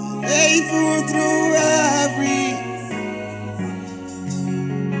down. Faithful through every.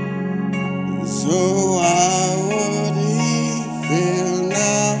 So I would he fail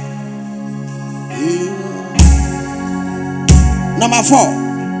now. He will. Number 4.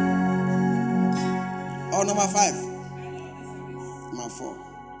 Or number 5. Number 4.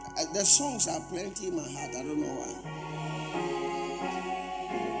 The songs are plenty in my heart. I don't know why.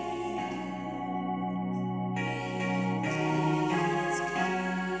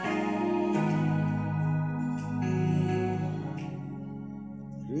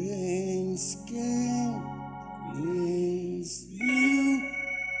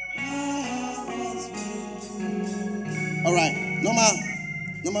 All right.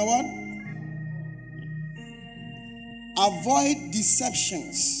 Number 1. Avoid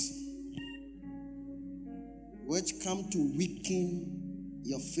deceptions which come to weaken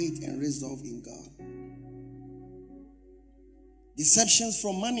your faith and resolve in God. Deceptions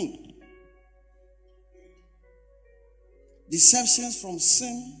from money. Deceptions from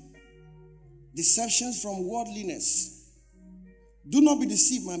sin. Deceptions from worldliness. Do not be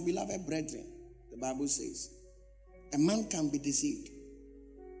deceived, my beloved brethren. The Bible says a man can be deceived.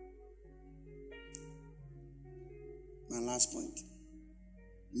 My last point.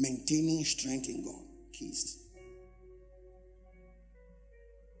 Maintaining strength in God. Keys.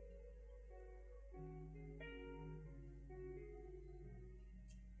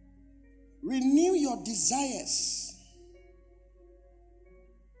 Renew your desires.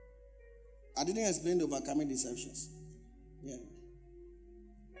 I didn't explain the overcoming deceptions. Yeah.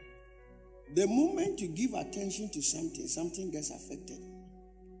 The moment you give attention to something, something gets affected.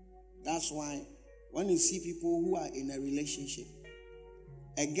 That's why when you see people who are in a relationship,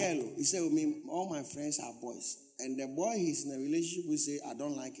 a girl, he said, all my friends are boys. And the boy he's in a relationship will say, I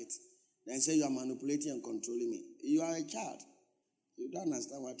don't like it. Then say, you are manipulating and controlling me. You are a child. You don't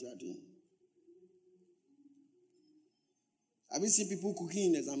understand what you are doing. Have you seen people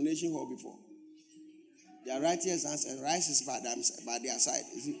cooking in examination hall before? They are writing exams and rice is by their side.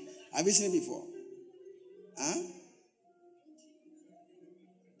 Have you seen it before? Huh?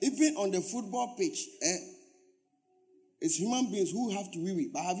 Even on the football pitch, it's human beings who have to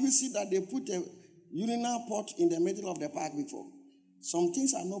wee. But have you seen that they put a urinal pot in the middle of the park before? Some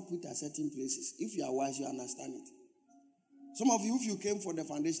things are not put at certain places. If you are wise, you understand it. Some of you, if you came for the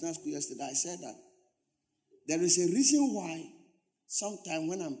foundational school yesterday, I said that there is a reason why sometimes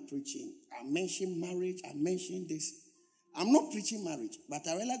when I'm preaching, I mention marriage, I mention this. I'm not preaching marriage, but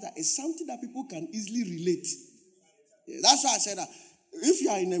I realize that it's something that people can easily relate. Yeah, that's why I said that. If you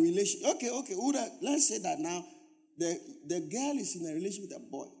are in a relationship, okay, let's say that now the girl is in a relationship with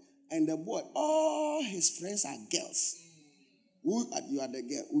a boy, and the boy, all his friends are girls. You are the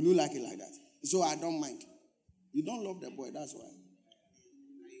girl. Will you like it like that? So I don't mind. You don't love the boy, that's why.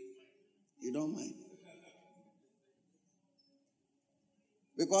 You don't mind.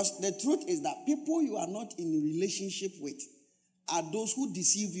 Because the truth is that people you are not in a relationship with are those who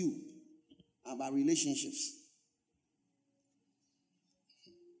deceive you about relationships.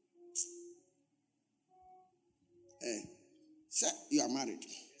 Sir, you are married.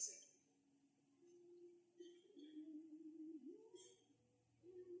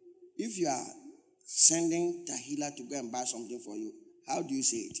 If you are sending Tahila to go and buy something for you, how do you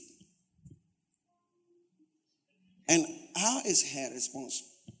say it? And how is her response?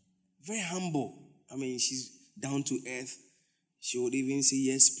 Very humble. I mean, she's down to earth. She would even say,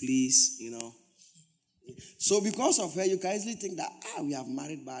 yes, please, So because of her, you can easily think that, we have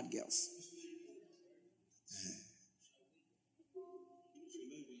married bad girls.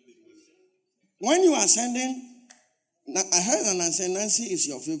 When you are sending, I heard an answer, Nancy is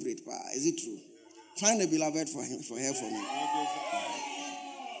your favorite. Is it true? Find a beloved for her for me.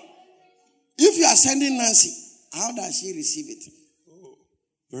 If you are sending Nancy, how does she receive it? Oh,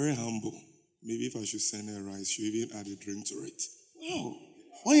 very humble. Maybe if I should send her rice, she'll even add a drink to it. Oh.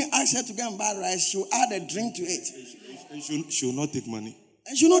 When you ask her to go and buy rice, she'll add a drink to it. And she'll not take money.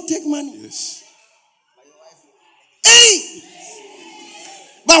 And she'll not take money? Yes. Hey!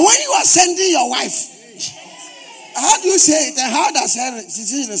 But when you are sending your wife, how do you say it and how does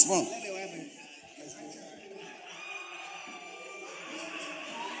she respond?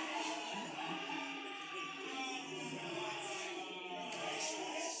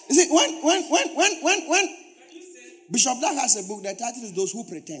 You see, when Bishop Black has a book, the title is Those Who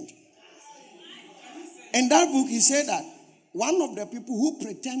Pretend. In that book, he said that one of the people who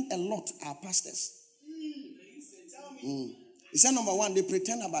pretend a lot are pastors. He said, number one, they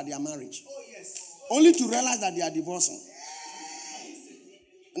pretend about their marriage. Oh, yes. Only to realize that they are divorcing.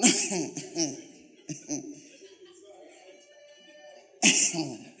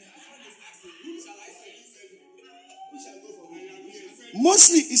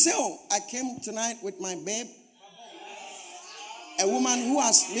 Mostly, he said, I came tonight with my babe, a woman who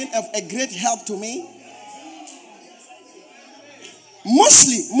has been of a great help to me.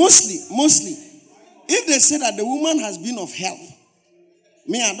 Mostly, if they say that the woman has been of help,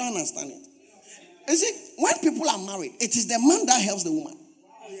 me, I don't understand it. You see, when people are married, it is the man that helps the woman.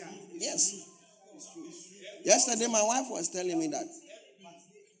 Yes. Yesterday, my wife was telling me that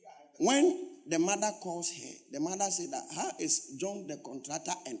when the mother calls her, the mother said that, how is John the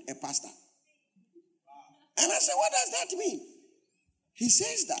contractor and a pastor? And I said, what does that mean? He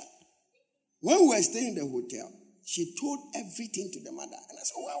says that when we were staying in the hotel, she told everything to the mother. And I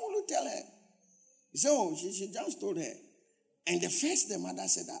said, why will you tell her? He said, she just told her. And the mother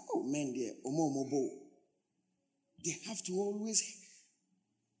said that, men there, they have to always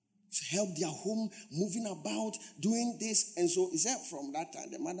help their home, moving about, doing this. And so he said from that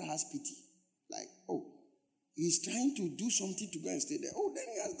time, the mother has pity. Like, he's trying to do something to go and stay there. Then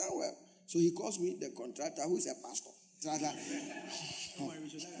he has done well. So he calls me the contractor who is a pastor.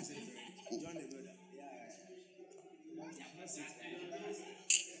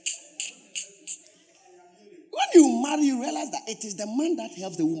 When you marry, you realize that it is the man that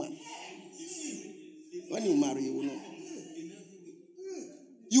helps the woman. When you marry, you will know.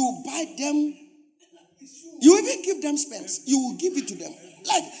 You will buy them. You even give them sperms. You will give it to them.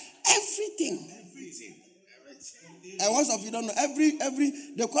 Like everything. And most of you don't know, every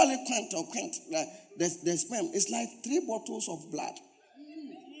they call it quint or quint. Like the sperm. It's like 3 bottles of blood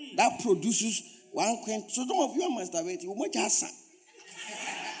that produces 1 quint. So some of you are masturbating. You might just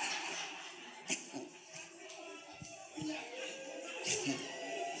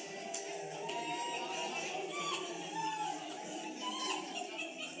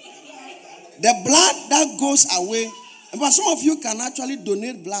the blood that goes away. But some of you can actually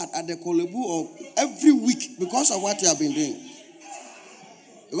donate blood at the Kolebu or every week because of what you have been doing.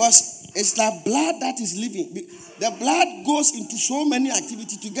 Because it's like blood that is living. The blood goes into so many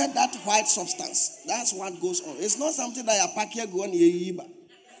activities to get that white substance. That's what goes on. It's not something that you pack here go on.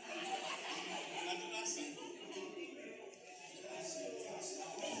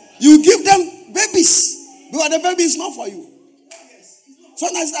 You give them babies because the baby is not for you. So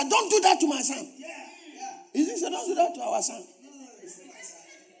I said, don't do that to my son. He said, don't do that to our son.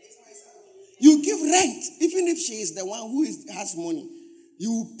 You give rent, even if she is the one who has money.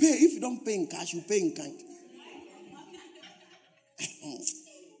 You pay. If you don't pay in cash, you pay in kind.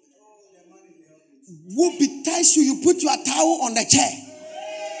 Who betides you? You put your towel on the chair.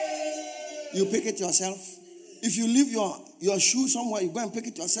 You pick it yourself. If you leave your shoe somewhere, you go and pick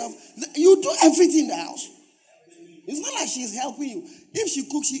it yourself. You do everything in the house. It's not like she's helping you. If she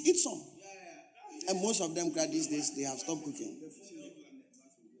cooks, she eats some. And most of them these days, they have stopped cooking.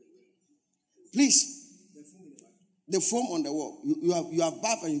 Please, the foam on the wall. You have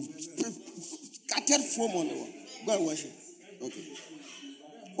bath and you've scattered foam on the wall. Go and wash it. Okay.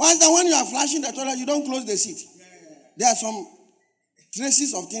 Once that when you are flashing the toilet, you don't close the seat. There are some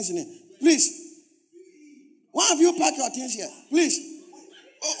traces of things in it. Please, why have you packed your things here? Please.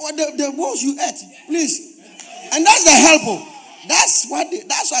 The balls you ate. Please. And that's the helper. That's why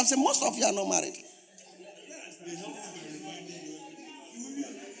I'm saying most of you are not married.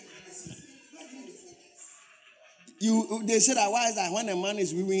 They say that why is that when a man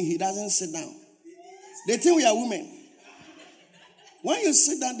is weaving, he doesn't sit down. They think we are women. When you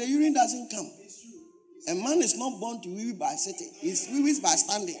sit down, the urine doesn't come. A man is not born to wee by sitting. He's wee by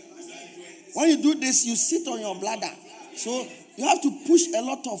standing. When you do this, you sit on your bladder. So you have to push a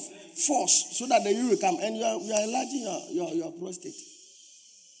lot of force so that the urine come, and you are enlarging your prostate.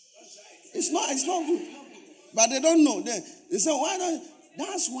 It's not good. But they don't know. They say, why don't?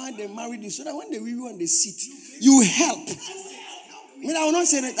 That's why they married you, so that when they wee on the seat, you help. I will not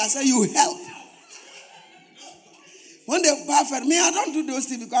say that. I say you help. When they're perfect, I don't do those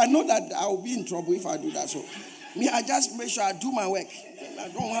things because I know that I will be in trouble if I do that. So, I just make sure I do my work. I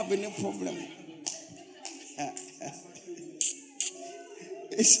don't have any problem.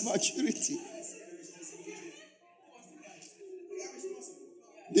 It's maturity.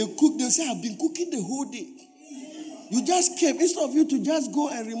 They cook, they say, I've been cooking the whole day. You just came, instead of you to just go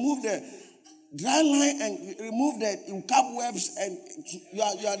and remove the dry line and remove the cobwebs, and you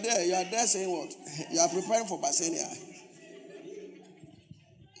are there saying what? You are preparing for Bassania.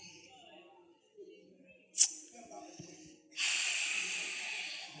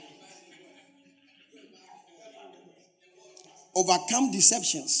 Overcome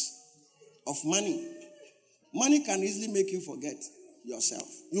deceptions of money. Money can easily make you forget yourself.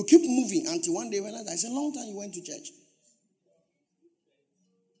 You keep moving until one day when I said, long time you went to church.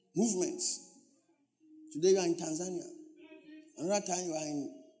 Movements. Today you are in Tanzania. Another time you are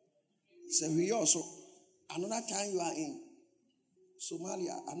in Serbia also. Another time you are in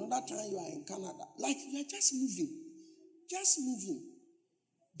Somalia. Another time you are in Canada. Like you are just moving. Just moving.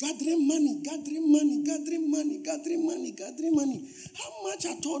 Gathering money. How much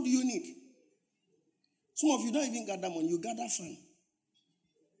at all do you need? Some of you don't even gather money. You gather fun.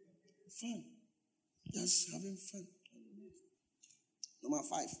 Fun. Just having fun. Number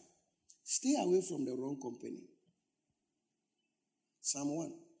 5. Stay away from the wrong company. Psalm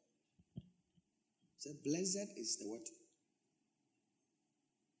 1. Say, blessed is the what?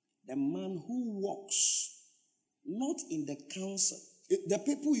 The man who walks not in the counsel. The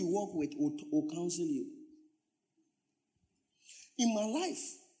people you walk with will counsel you. In my life,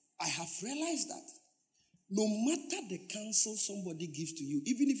 I have realized that no matter the counsel somebody gives to you,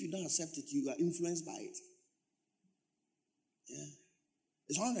 even if you don't accept it, you are influenced by it. Yeah.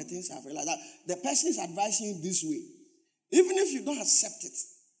 It's one of the things I've realized, that the person is advising you this way. Even if you don't accept it,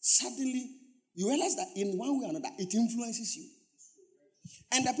 suddenly you realize that in one way or another, it influences you.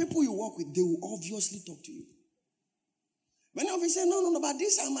 And the people you work with, they will obviously talk to you. Many of you say, no, but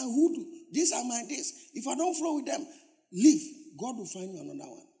these are my hoodoo. These are my this. If I don't flow with them, leave. God will find you another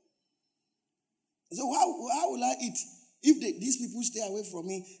one. So how will I eat? If these people stay away from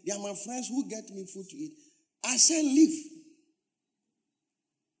me, they are my friends who get me food to eat. I say, leave.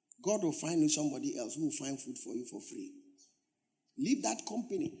 God will find you somebody else who will find food for you for free. Leave that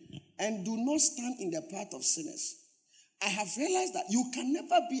company and do not stand in the path of sinners. I have realized that you can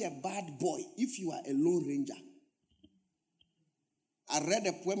never be a bad boy if you are a lone ranger. I read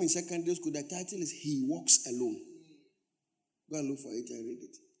a poem in secondary school. The title is He Walks Alone. Go and look for it and read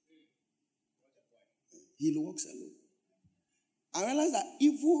it. He walks alone. I realize that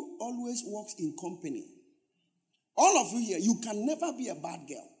evil always walks in company. All of you here, you can never be a bad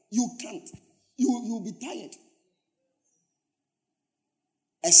girl. You can't. You'll be tired.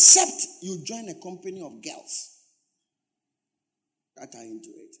 Except you join a company of girls that are into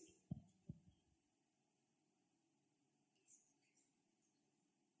it.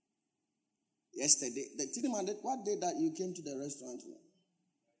 Yesterday, what day that you came to the restaurant?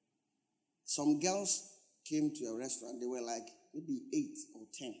 Some girls came to a restaurant. They were like maybe 8 or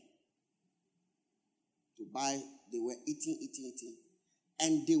 10 to buy. They were eating.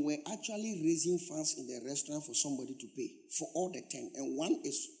 And they were actually raising funds in the restaurant for somebody to pay for all the 10. And one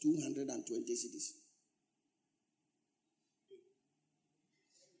is 220 cedis.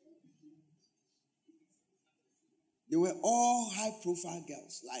 They were all high-profile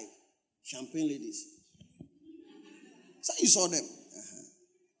girls, like champagne ladies. So you saw them.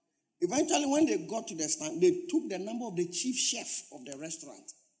 Eventually, when they got to the stand, they took the number of the chief chef of the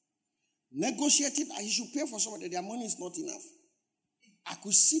restaurant, negotiated that he should pay for somebody. Their money is not enough. I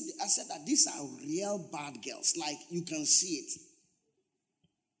could see, I said that these are real bad girls. Like, you can see it.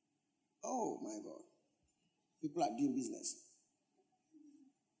 Oh, my God. People are doing business.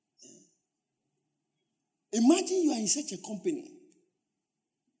 Yeah. Imagine you are in such a company.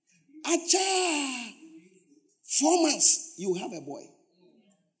 Acha! 4 months, you have a boy.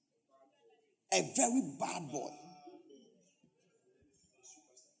 A very bad boy.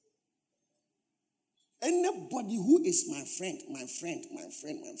 Anybody who is my friend,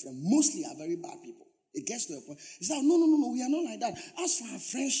 mostly are very bad people. It gets to a point. It's like, no, we are not like that. As for our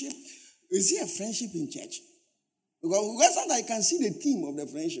friendship, is there a friendship in church? Because sometimes I can see the theme of the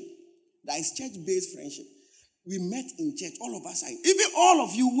friendship. That is church-based friendship. We met in church. All of us are. Even all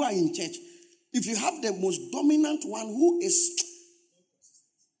of you who are in church, if you have the most dominant one who is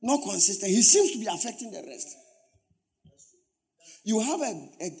not consistent, he seems to be affecting the rest. You have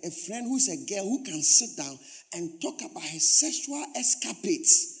a friend who's a girl who can sit down and talk about her sexual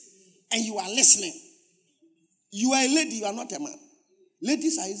escapades, and you are listening. You are a lady, you are not a man.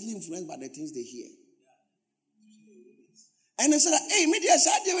 Ladies are easily influenced by the things they hear. And they said, hey, media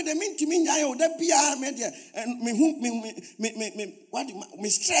said with the mean to me, I would be media and me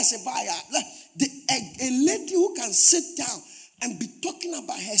stress about a lady who can sit down and be talking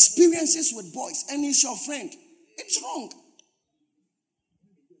about her experiences with boys, and is your friend. It's wrong.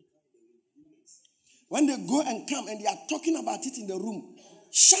 When they go and come and they are talking about it in the room,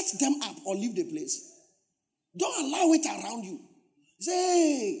 shut them up or leave the place. Don't allow it around you. Say,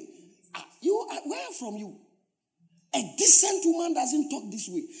 hey, where from you? A decent woman doesn't talk this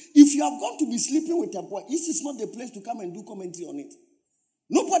way. If you have gone to be sleeping with a boy, this is not the place to come and do commentary on it.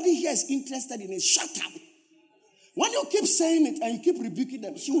 Nobody here is interested in it. Shut up. When you keep saying it and you keep rebuking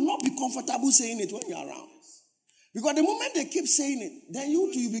them, she will not be comfortable saying it when you're around. Because the moment they keep saying it, then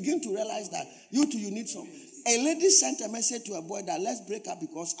you begin to realize that you need some. A lady sent a message to a boy that let's break up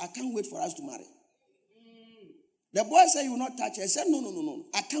because I can't wait for us to marry. The boy said, you will not touch her. I said, no.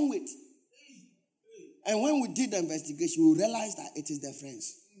 I can't wait. And when we did the investigation, we realized that it is the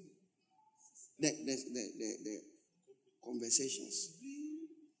friends. The conversations.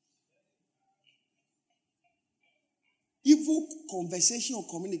 Evil conversation or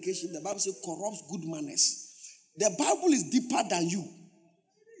communication, the Bible says, corrupts good manners. The Bible is deeper than you.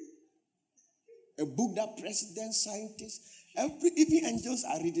 A book that presidents, scientists, even angels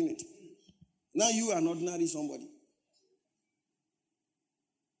are reading it. Now you are an ordinary somebody.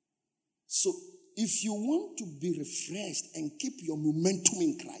 So, if you want to be refreshed and keep your momentum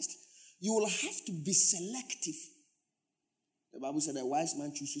in Christ, you will have to be selective. The Bible said a wise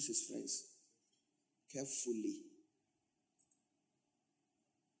man chooses his friends carefully.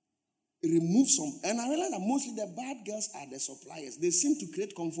 Remove some. And I realize that mostly the bad girls are the suppliers. They seem to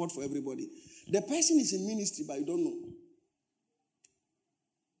create comfort for everybody. The person is in ministry, but you don't know.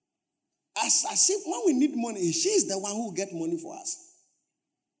 As if when we need money, she is the one who will get money for us.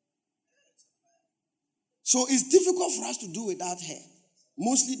 So it's difficult for us to do without her.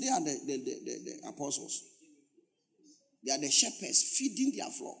 Mostly they are the apostles. They are the shepherds feeding their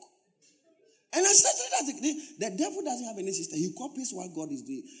flock. And especially that the devil doesn't have any system. He copies what God is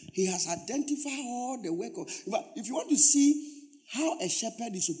doing. He has identified all the work of. But if you want to see how a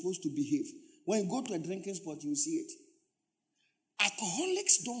shepherd is supposed to behave, when you go to a drinking spot, you will see it.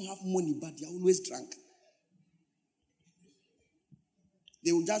 Alcoholics don't have money, but they are always drunk.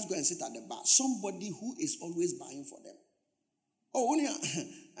 They will just go and sit at the bar. Somebody who is always buying for them. Oh,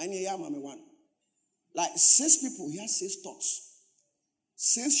 I need one. Like 6 people, he has 6 thoughts,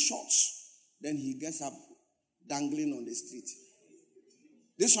 6 shots. Then he gets up dangling on the street.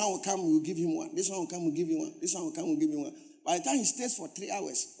 This one will come, we'll give him one. This one will come, we'll give him one. This one will come, we'll give him one. By the time he stays for 3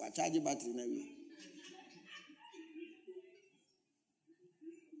 hours, we'll charge a battery now.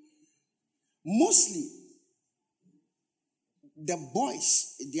 Mostly, the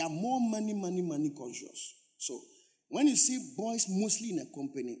boys, they are more money conscious. So, when you see boys mostly in a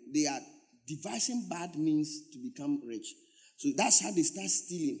company, they are devising bad means to become rich. So, that's how they start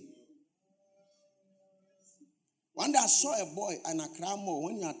stealing. One day I saw a boy in Accra Mall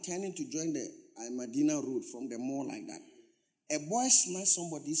when you are turning to join the Medina Road from the mall like that. A boy snatched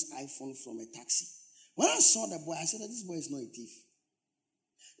somebody's iPhone from a taxi. When I saw the boy, I said that this boy is not a thief.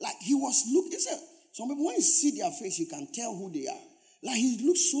 Like he was looking, some people when you see their face, you can tell who they are. Like he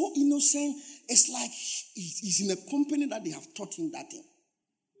looks so innocent. It's like he's in a company that they have taught him that thing.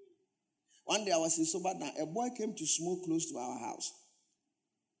 One day I was in Sobadan. A boy came to smoke close to our house.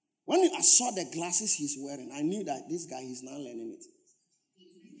 When I saw the glasses he's wearing, I knew that this guy is now learning it.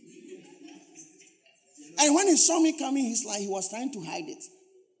 And when he saw me coming, he's like he was trying to hide it.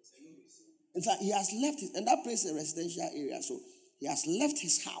 In fact, he has left it, and that place is a residential area, so he has left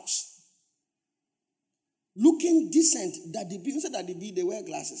his house. Looking decent, instead of they wear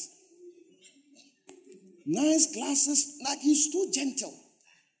glasses. Nice glasses, like he's too gentle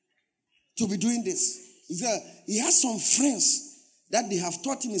to be doing this. He has some friends that they have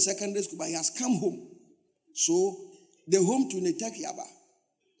taught him in secondary school, but he has come home. So, the home to Netek Yaba.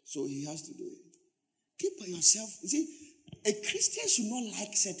 So, he has to do it. Keep by yourself. You see, a Christian should not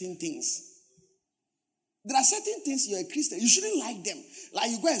like certain things. There are certain things you're a Christian, you shouldn't like them.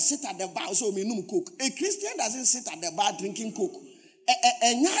 Like you go and sit at the bar, so me no coke. A Christian doesn't sit at the bar drinking coke.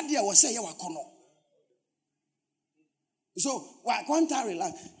 A nyadia will say, you are kono. So, why can't I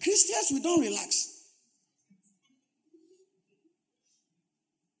relax? Christians, we don't relax.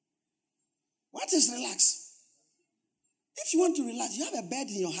 What is relax? If you want to relax, you have a bed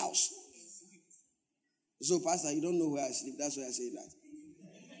in your house. So, Pastor, you don't know where I sleep. That's why I say that.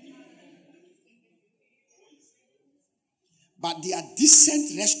 But there are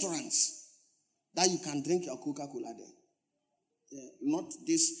decent restaurants that you can drink your Coca-Cola there. Yeah, not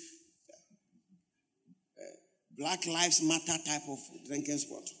this Black Lives Matter type of drinking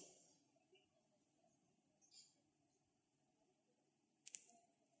spot.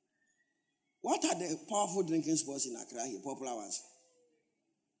 What are the powerful drinking spots in Accra here, popular ones?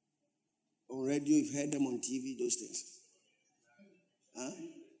 On radio, you've heard them on TV, those things. Huh?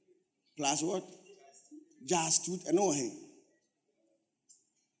 Plus what? Just tooth and no hay.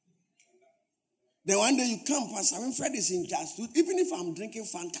 Then one day you come, Pastor Winfred is in Just tooth, even if I'm drinking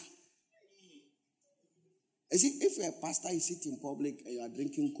Fanta. You see, if a pastor is sitting in public and you are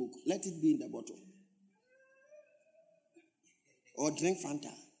drinking Coke, let it be in the bottle. Or drink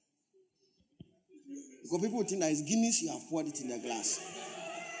Fanta. Because people think that it's Guinness, you have poured it in the glass.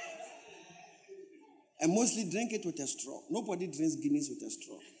 And mostly drink it with a straw. Nobody drinks Guinness with a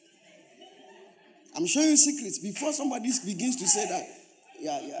straw. I'm showing you secrets. Before somebody begins to say that,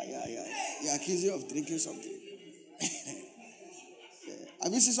 you accuse you of drinking something.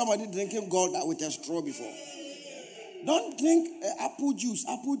 Have you seen somebody drinking gold with a straw before? Don't drink apple juice.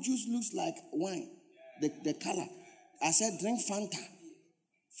 Apple juice looks like wine. The color. I said drink Fanta.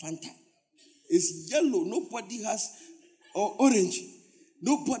 Fanta. It's yellow. Nobody has, or orange.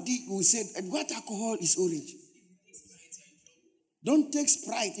 Nobody will say, what alcohol is orange? Don't take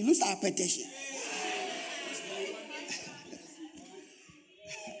Sprite. It looks like a petition.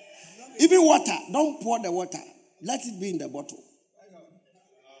 Even water. Don't pour the water. Let it be in the bottle.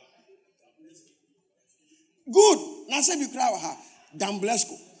 Good. Now say you cry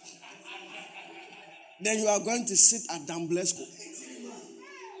Damblesco. Then you are going to sit at Damblesco.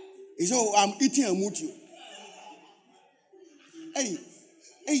 So I'm eating a mutu.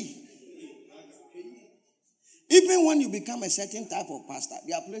 Hey. Even when you become a certain type of pastor,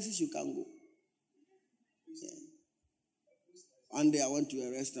 there are places you can go. Yeah. One day I went to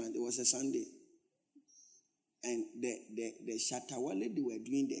a restaurant. It was a Sunday. And the Shatawale they were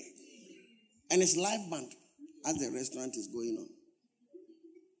doing there. And it's live band as the restaurant is going on.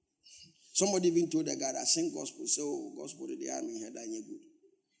 Somebody even told the guy that sing gospel. So gospel they are me head and good.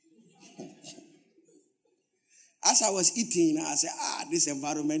 As I was eating, I said, this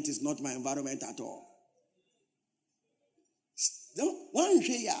environment is not my environment at all. One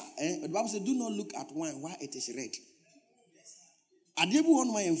share, the Bible says, do not look at wine while it is red. I didn't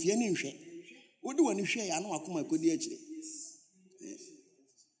want my influence share. What do you want to share? I know I come my code actually.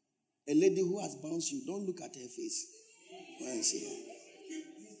 A lady who has bounced you, don't look at her face.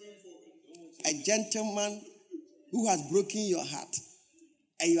 A gentleman who has broken your heart,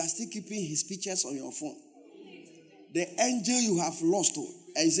 and you are still keeping his pictures on your phone. The angel you have lost,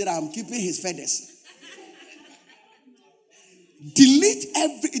 and you said, I'm keeping his feathers. Delete.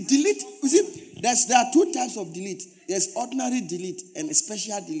 You see, there are two types of delete. There's ordinary delete and a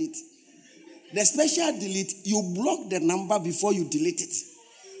special delete. The special delete, you block the number before you delete it.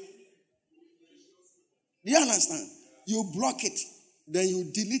 Do you understand? You block it, then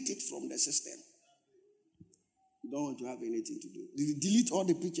you delete it from the system. You don't want to have anything to do. You delete all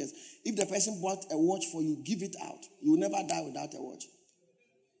the pictures. If the person bought a watch for you, give it out. You will never die without a watch.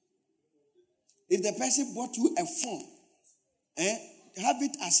 If the person bought you a phone, have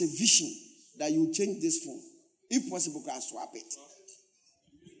it as a vision that you change this phone. If possible, can swap it.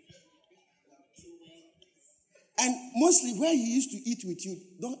 And mostly where he used to eat with you,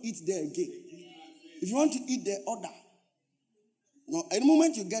 don't eat there again. If you want to eat there, order. No, at the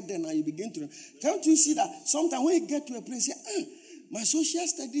moment you get there now, you begin to. Can't you see that sometimes when you get to a place, you say, my social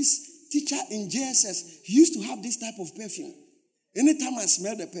studies teacher in JSS, he used to have this type of perfume. Anytime I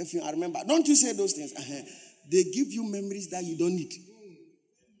smell the perfume, I remember. Don't you say those things? They give you memories that you don't need.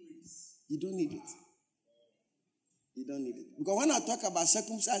 You don't need it. You don't need it. Because when I talk about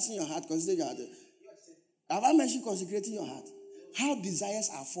circumcising your heart, consider your heart. Have I mentioned consecrating your heart? How desires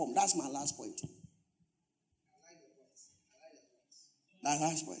are formed. That's my last point. That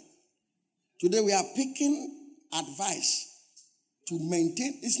last point. Today we are picking advice to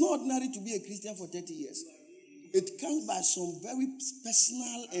maintain. It's not ordinary to be a Christian for 30 years. It comes by some very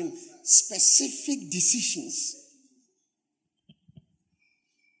personal and specific decisions.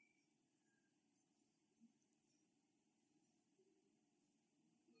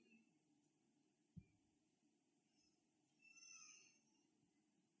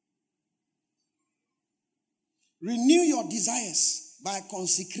 Renew your desires by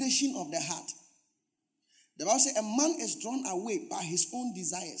consecration of the heart. The Bible says a man is drawn away by his own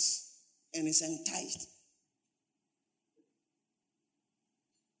desires and is enticed.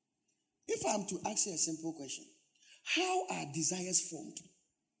 If I'm to ask you a simple question, how are desires formed?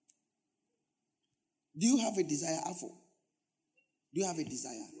 Do you have a desire, Afo? Do you have a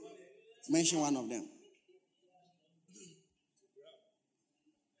desire? Mention one of them.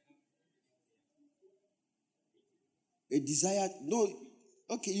 A desire, no,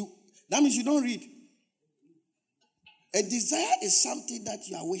 okay, that means you don't read. A desire is something that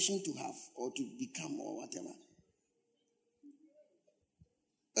you are wishing to have or to become or whatever.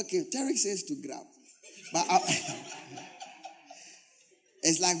 Okay, Tarek says to grab. But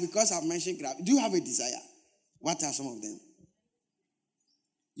it's like because I've mentioned grab. Do you have a desire? What are some of them?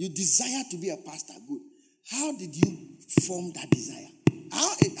 You desire to be a pastor. Good. How did you form that desire?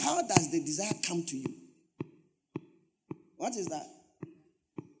 How does the desire come to you? What is that?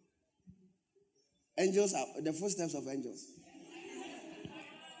 Angels are the footsteps of angels.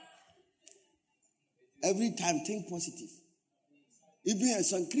 Every time, think positive. Even a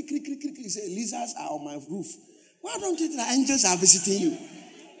son, click, you say, lizards are on my roof. Why don't you think the angels are visiting you?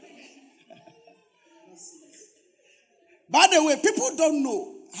 By the way, people don't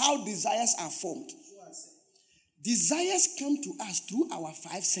know how desires are formed. Desires come to us through our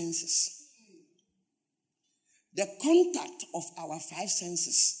five senses. The contact of our five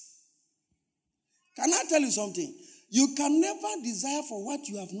senses. Can I tell you something? You can never desire for what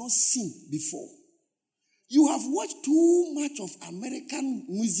you have not seen before. You have watched too much of American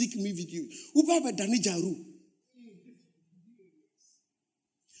music video.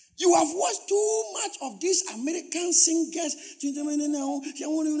 You have watched too much of these American singers. Then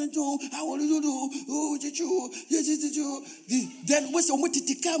when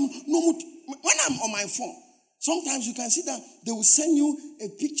I'm on my phone, sometimes you can see that they will send you a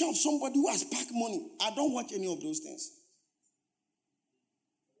picture of somebody who has packed money. I don't watch any of those things.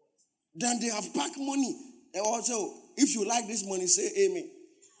 Then they have packed money. And also, if you like this money, say amen.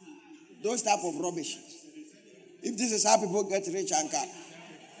 Those type of rubbish. If this is how people get rich and car.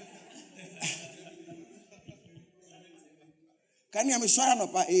 Can you hear me?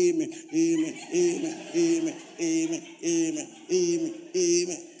 Amen, amen, amen, amen, amen, amen, amen,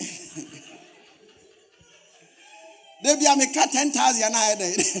 amen. They be a make 10,000 and I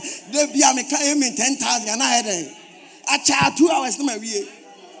day. They be a make 10,000 and I day. I charge 2 hours to my way.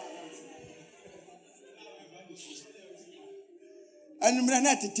 And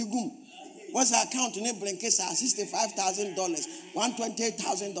Tigum. What's our account in Blinkes? $65,000,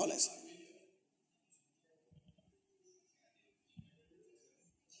 $128,000.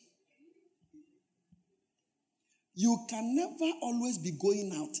 You can never always be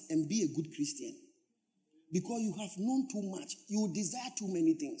going out and be a good Christian because you have known too much. You desire too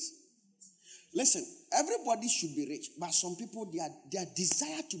many things. Listen, everybody should be rich, but some people, their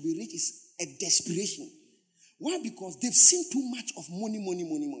desire to be rich is a desperation. Why? Because they've seen too much of money.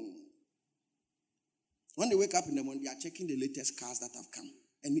 When they wake up in the morning, they are checking the latest cars that have come.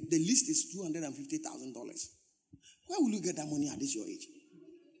 And the list is $250,000. Where will you get that money at this your age?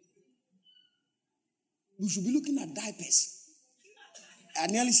 You should be looking at diapers. I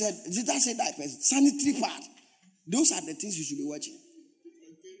nearly said, did I say diapers? Sanitary pad. Those are the things you should be watching.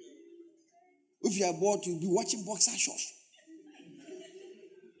 If you are bored, you'll be watching boxer shorts.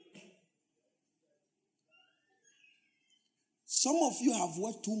 Some of you have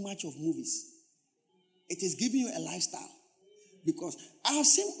watched too much of movies. It is giving you a lifestyle. Because I have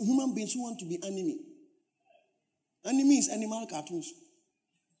seen human beings who want to be anime. Anime is animal cartoons.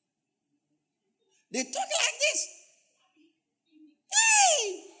 They talk like this.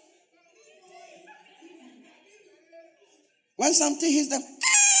 Hey! When something hits them,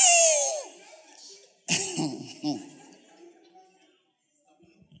 hey!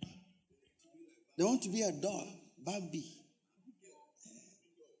 They want to be a dog, Bambi.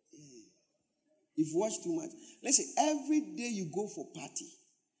 You've watched too much. Listen, every day you go for party,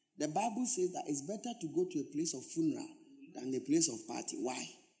 the Bible says that it's better to go to a place of funeral than a place of party. Why?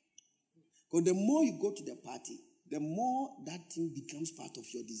 Because the more you go to the party, the more that thing becomes part of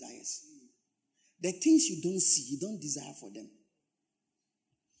your desires. The things you don't see, you don't desire for them.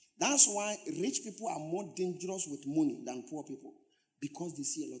 That's why rich people are more dangerous with money than poor people, because they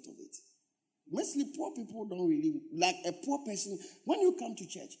see a lot of it. Mostly poor people don't really, like a poor person, when you come to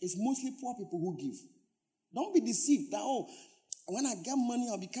church, it's mostly poor people who give. Don't be deceived that, when I get money,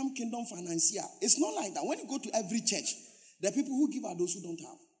 I'll become kingdom financier. It's not like that. When you go to every church, the people who give are those who don't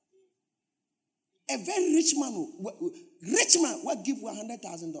have. A very rich man will give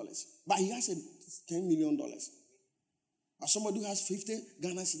 $100,000, but he has $10 million. But somebody who has 50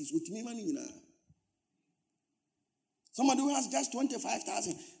 Ghana cedis, with me money, somebody who has just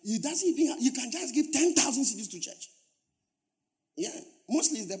 25,000, he doesn't even. You can just give 10,000 cedis to church. Yeah,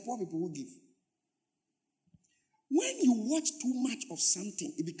 mostly it's the poor people who give. When you watch too much of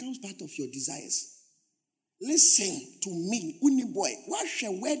something, it becomes part of your desires. Listen to me, uni boy. Watch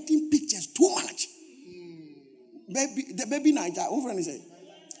your wedding pictures too much. Baby, the baby Niger. Winfred said,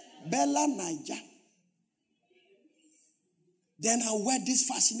 Bella Niger. Then I wear this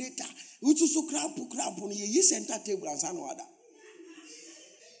fascinator. Which is so cramp. You center table and some other.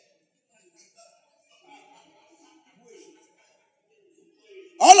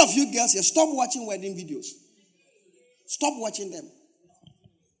 All of you girls here, stop watching wedding videos. Stop watching them.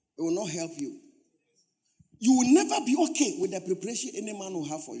 It will not help you. You will never be okay with the preparation any man will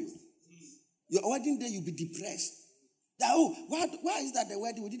have for you. Your wedding day, you'll be depressed. That, why is that the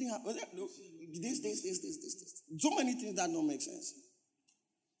wedding? We didn't have this. So many things that don't make sense.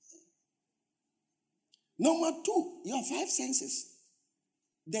 Number 2, your 5 senses.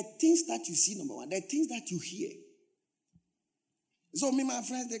 The things that you see, number 1. The things that you hear. So me, my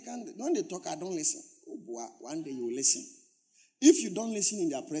friends, when they talk, I don't listen. Oh boy, one day you will listen. If you don't listen in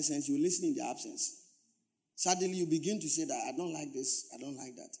their presence, you will listen in their absence. Suddenly you begin to say that I don't like this, I don't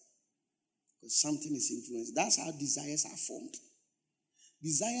like that. Because something is influenced. That's how desires are formed.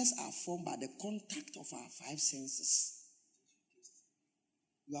 Desires are formed by the contact of our 5 senses.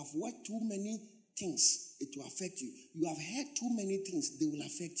 You have watched too many things, it will affect you. You have heard too many things, they will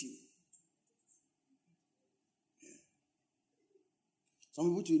affect you. Yeah.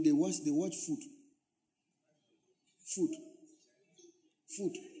 Some people they watch food.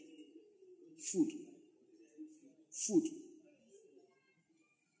 Food.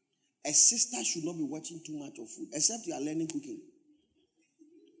 A sister should not be watching too much of food, except you are learning cooking.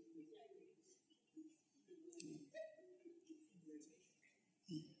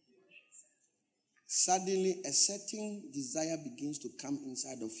 Suddenly, a certain desire begins to come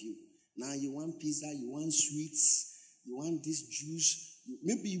inside of you. Now you want pizza, you want sweets, you want this juice.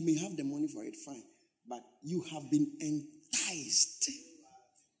 Maybe you may have the money for it, fine. But you have been enticed.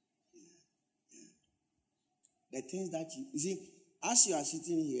 The things that you see, as you are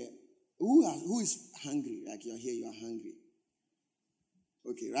sitting here, who is hungry? Like you're here, you are hungry.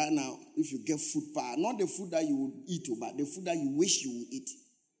 Okay, right now, if you get food, not the food that you would eat, but the food that you wish you would eat.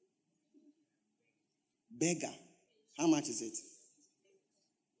 Burger, how much is it?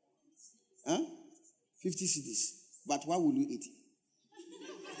 50 cedis. But what will you eat?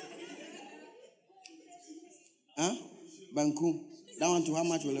 Banku. That one to how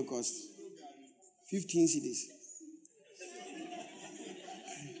much will it cost? 15 cedis.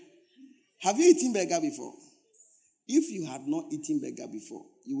 Have you eaten burger before? If you had not eaten burger before,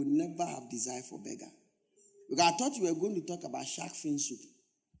 you would never have desire for burger. Because I thought you were going to talk about shark fin soup.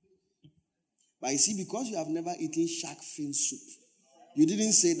 But you see, because you have never eaten shark fin soup, you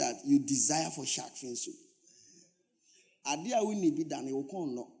didn't say that you desire for shark fin soup. A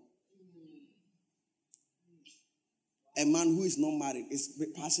man who is not married is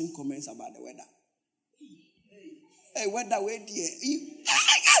passing comments about the weather. Hey, weather, where dear?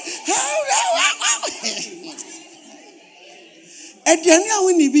 Ediania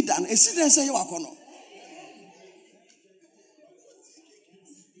we need be done. A citizen say you are kono.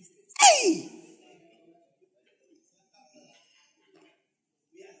 Hey,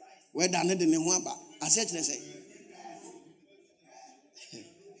 weather ne de ne ho aba. I said to say,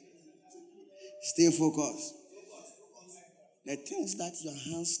 stay focused. The things that your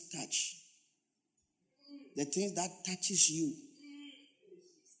hands touch, the things that touches you.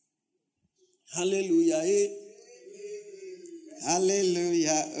 Hallelujah.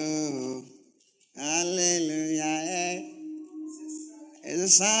 Hallelujah. Oh. Hallelujah. It's a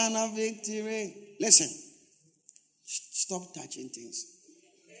sign of victory. Listen. Stop touching things.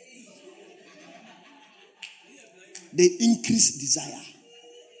 They increase desire.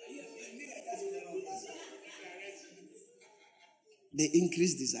 They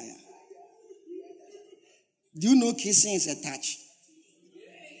increase desire. Do you know kissing is a touch?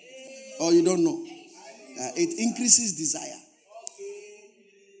 Or you don't know? It increases desire.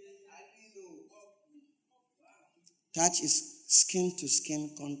 Touch is skin to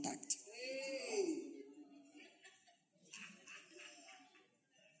skin contact.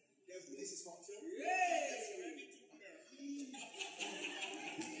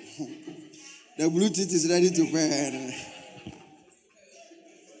 The Bluetooth is ready to pair.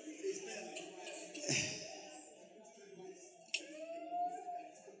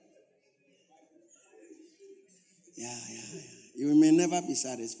 Yeah. You may never be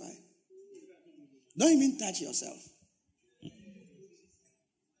satisfied. Don't even touch yourself.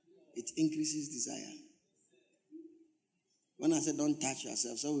 It increases desire. When I said don't touch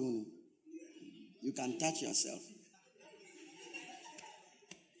yourself, so you can touch yourself.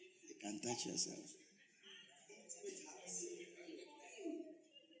 You can touch yourself.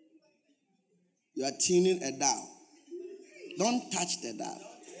 You are tuning a dial. Don't touch the dial.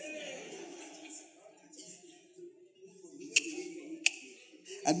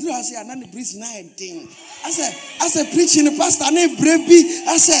 I do I say another priest now a thing. I said preaching the pastor I baby.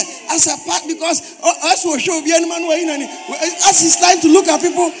 I said part because us will show be any man as he's trying to look at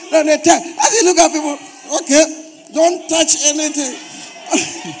people, then they tell as he look at people, okay, don't touch anything.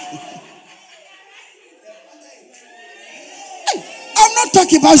 I'm not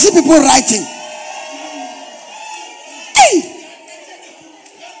talking about see people writing.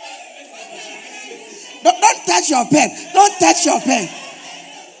 Don't touch your pen. Don't touch your pen.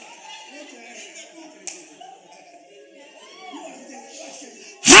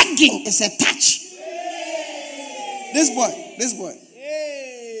 Hugging is a touch. This boy.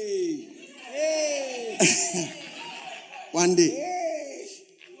 One day,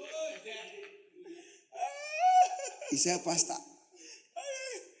 he said, Pastor,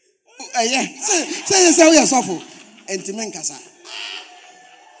 yeah, say we are suffering.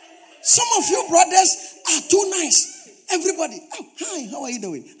 Some of you brothers are too nice. Everybody, oh, hi, how are you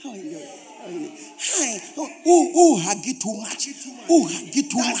doing? Hi. Oh, huggy too much. Oh, huggy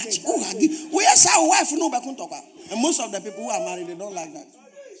too much. Oh, huggy. Where's our wife? No, but can't talk about. And most of the people who are married, they don't like that.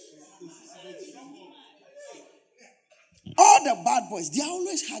 All the bad boys, they are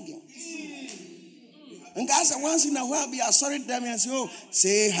always hugging. And guys, once in a while, be sorry to them and say, oh,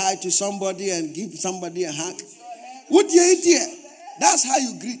 say hi to somebody and give somebody a hug. What do you hear? That's how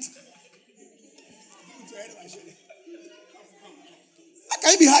you greet. How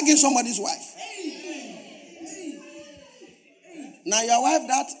can you be hugging somebody's wife? Now your wife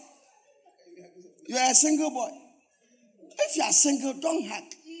that you are a single boy. If you are single, don't hug.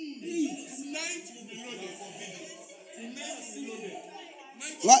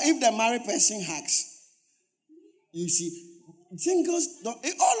 Well, if the married person hugs, you see, singles don't.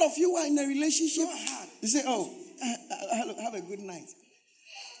 All of you are in a relationship. You say, "Oh, have a good night."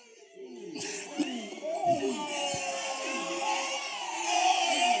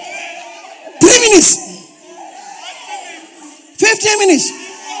 3 minutes. 15 minutes.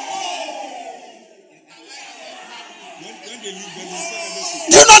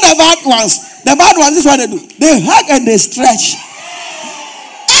 They're not the bad ones. The bad ones, this is what they do. They hug and they stretch.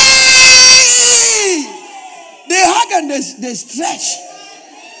 Hey! They hug and they stretch.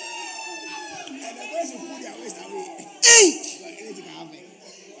 Hey!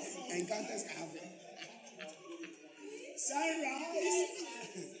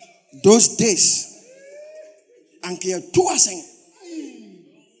 Those days, Uncle Tuaseng.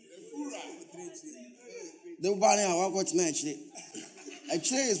 The body I walk with actually.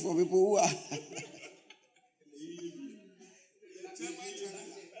 Actually, is for people who are.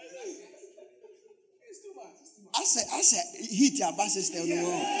 I said, hit your bus system.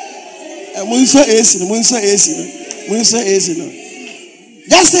 Munso AC.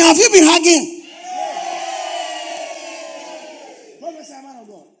 Just say, have you been hugging?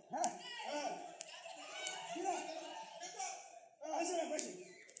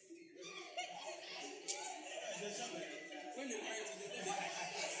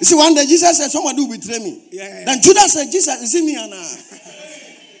 You see, one day Jesus said, somebody will betray me. Yeah. Then Judas said, Jesus, is it me? And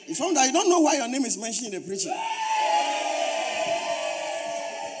you found that you don't know why your name is mentioned in the preaching.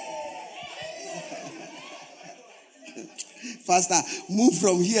 Faster, move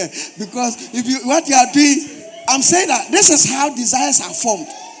from here. Because if you what you are doing, I'm saying that this is how desires are formed.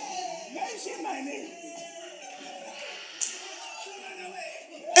 Mention my name.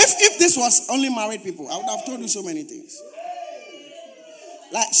 If this was only married people, I would have told you so many things.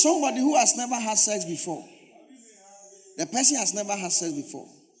 Like somebody who has never had sex before. The person has never had sex before.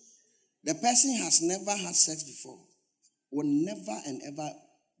 The person has never had sex before. Will never and ever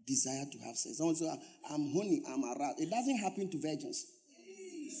desire to have sex. Someone say, I'm horny, I'm a rat. It doesn't happen to virgins.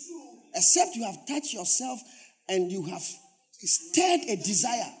 Except you have touched yourself and you have stirred a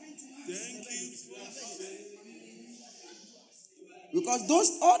desire. Because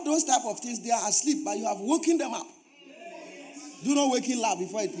all those type of things, they are asleep, but you have woken them up. Do not wake him up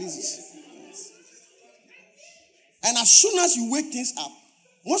before it pleases. And as soon as you wake things up,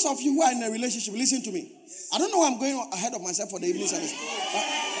 most of you who are in a relationship, listen to me. I don't know why I'm going ahead of myself for the evening service. But,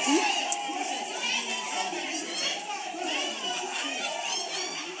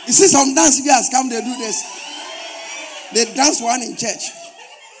 you see some dance guys come, they do this. They dance one in church.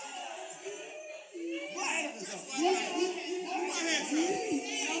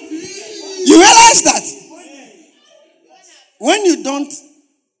 when you don't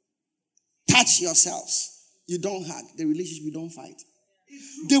touch yourselves, you don't hug, the relationship, you don't fight.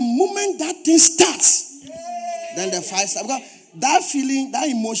 The moment that thing starts, then the fight starts. Because that feeling, that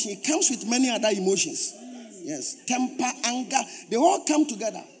emotion, it comes with many other emotions. Yes, temper, anger, they all come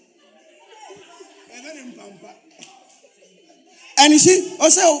together. And you see, I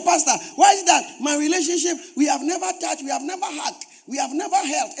say, oh, Pastor, why is that? My relationship, we have never touched, we have never hugged, we have never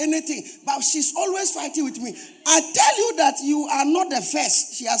held anything, but she's always fighting with me. I tell you that you are not the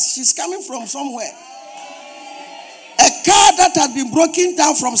first. She's coming from somewhere. A car that has been broken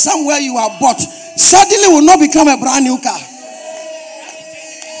down from somewhere you have bought suddenly will not become a brand new car.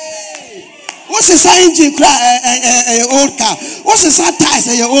 What's the engine cry a old car? What's the tires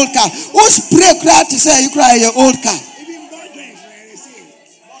a old car? What's brake cry to say you cry a old car?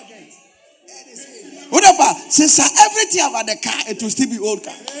 Whatever, since everything about the car, it will still be old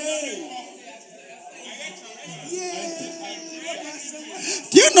car.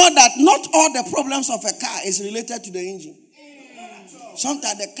 Do you know that not all the problems of a car is related to the engine?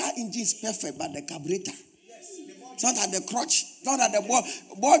 Sometimes the car engine is perfect, but the carburetor. Sometimes the crutch. Sometimes the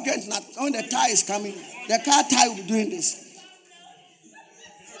ball joint, when the tire is coming, the car tire will be doing this.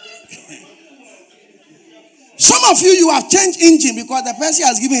 Some of you have changed engine because the person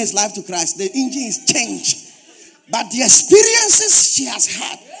has given his life to Christ. The engine is changed. But the experiences she has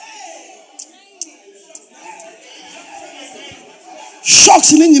had,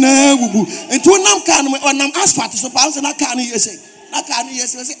 shocks in and to nam can or nam asphalt so pounds and I can't hear say. I can't hear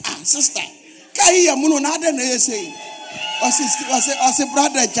say, sister. Kaya muno na de na say. Or say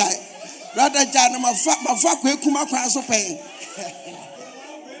brother Jai. Brother Jai na ma fa kuma kwa so pen.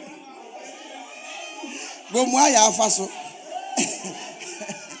 Go mo ya afa so.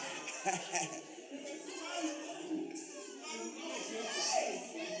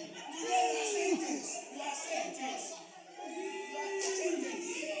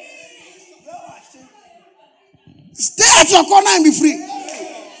 Stay at your corner and be free.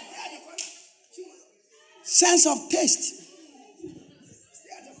 Sense of taste.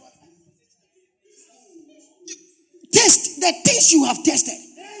 Taste the things you have tasted.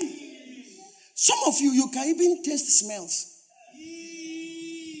 Some of you can even taste smells.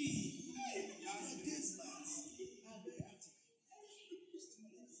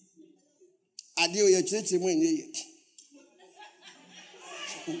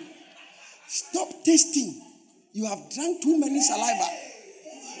 Stop tasting. You have drank too many saliva.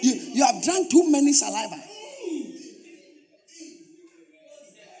 You have drank too many saliva.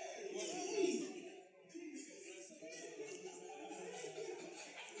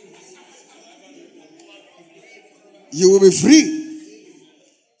 You will be free.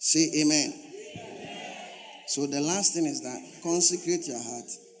 Say amen. So the last thing is that consecrate your heart.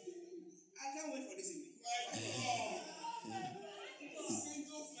 I can't wait for this.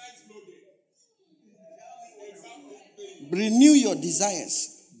 Renew your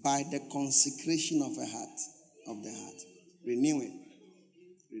desires by the consecration of a heart, of the heart. Renew it.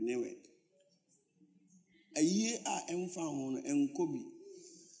 Renew it. A year I am found and Kobe.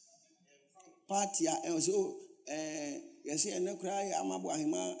 Party I also yes, I know cry. I'm a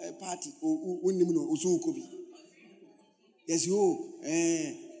party. Also Kobe. Yes,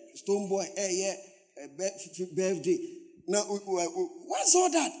 Stone Boy. Yeah, birthday. Now, what's all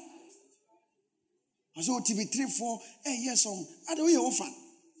that? I saw TV 3, 4. Yes, I don't hear often.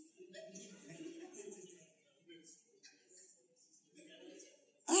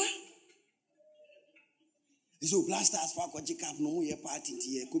 So blasters for Kojikap no year party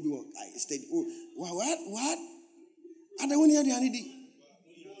here could be I stayed. Oh, what? I don't hear the idea.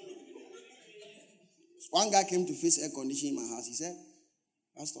 One guy came to face air conditioning in my house. He said,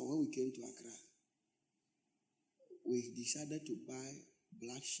 Pastor, when we came to Accra, we decided to buy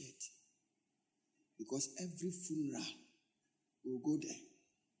black shirt because every funeral we'll go there.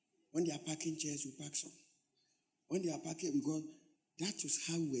 When they are parking chairs, we park some. When they are parking, we go. That was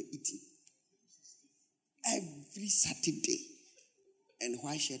how we were eating. Every Saturday. And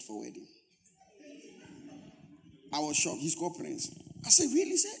white shirt for wedding. I was shocked. He's called Prince. I said, really?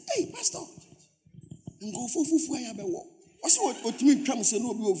 He said, hey, Pastor. And go for fufu I have a walk. What's what me come say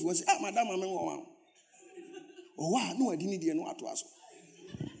no be of was madam I'm one. Oh wow, no, I didn't know what to ask.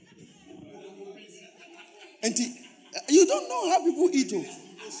 And you don't know how people eat.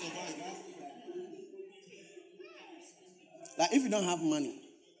 Like if you don't have money,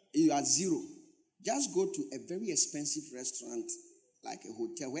 you are zero. Just go to a very expensive restaurant, like a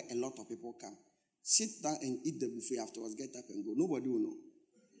hotel where a lot of people come. Sit down and eat the buffet afterwards, get up and go. Nobody will know.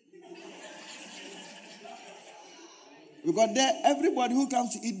 Because there, everybody who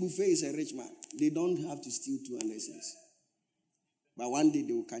comes to eat buffet is a rich man. They don't have to steal 200 cents. But one day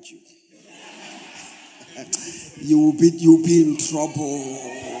they will catch you. You'll be in trouble.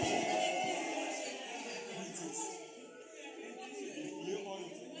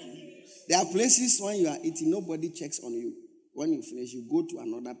 There are places when you are eating, nobody checks on you. When you finish, you go to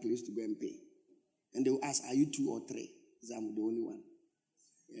another place to go and pay. And they will ask, are you 2 or 3? Because I'm the only one.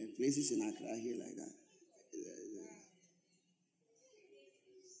 Yeah, places in Accra here like that.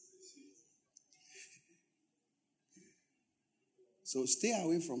 So stay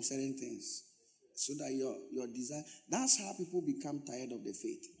away from certain things so that your desire. That's how people become tired of the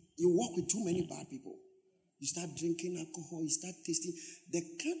faith. You walk with too many bad people. You start drinking alcohol. You start tasting.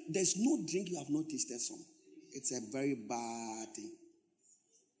 There's no drink you have not tasted some. It's a very bad thing.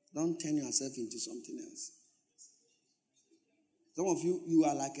 Don't turn yourself into something else. Some of you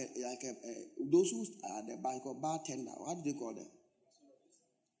are like those who are the bartender. What do they call them?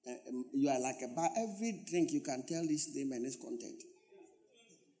 You are like a bar. Every drink you can tell its name and its content.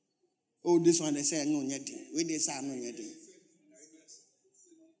 Oh, this one they say no nyedin. Where they say no nyedin.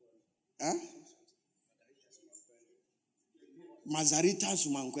 Huh? Mazarita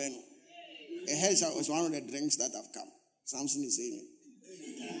Sumankweno. A hair was one of the drinks that have come. Samson is saying it.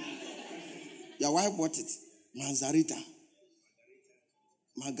 Your wife bought it. Mazarita.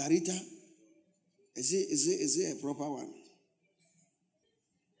 Margarita. Is it a proper one?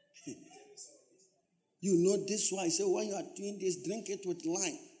 You know this one. I say when you are doing this, drink it with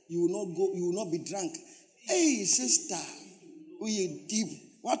lime. You will not be drunk. Hey, sister, we deep.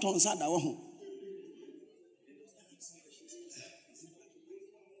 What on that one?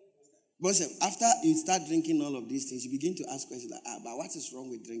 But after you start drinking all of these things, you begin to ask questions like, but what is wrong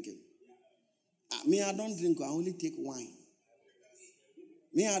with drinking? Me, I don't drink. I only take wine.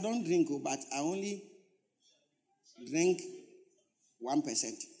 Me, I don't drink, but I only drink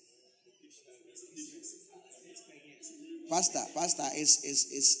 1%. Pastor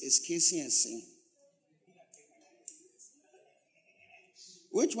is casing and sin.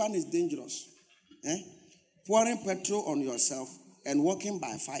 Which one is dangerous? Pouring petrol on yourself and walking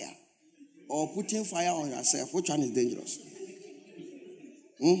by fire, or putting fire on yourself? Which one is dangerous?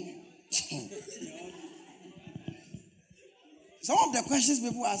 Some of the questions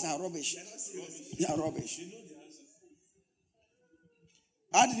people ask are rubbish. They are rubbish.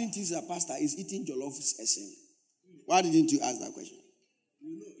 How didn't you say a pastor is eating jollof a sin? Why didn't you ask that question?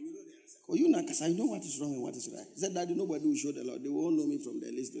 You know what is wrong and what is right. He said that nobody will show the Lord. They will all know me from the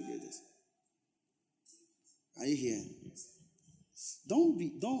least to the greatest. Are you here?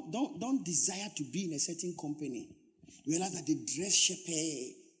 Don't desire to be in a certain company. You realize that they dress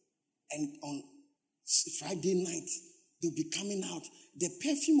shepherd, and on Friday night they'll be coming out. The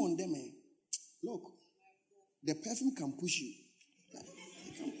perfume on them, look, the perfume can push you.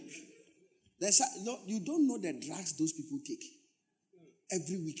 It can push you. You don't know the drugs those people take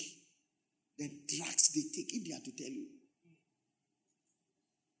every week. The drugs they take, if they are to tell you.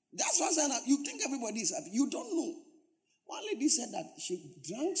 That's what I'm saying. You think everybody is happy. You don't know. One lady said that she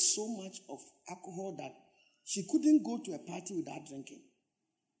drank so much of alcohol that she couldn't go to a party without drinking.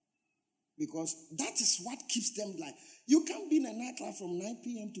 Because that is what keeps them like. You can't be in a nightclub from 9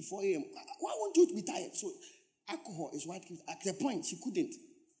 p.m. to 4 a.m. Why won't you be tired? So alcohol is what keeps. At the point, she couldn't.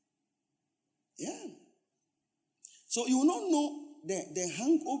 Yeah. So you will not know the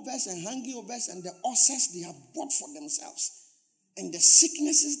hangovers and hangovers and the ulcers they have bought for themselves. And the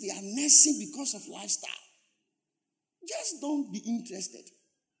sicknesses they are nursing because of lifestyle. Just don't be interested.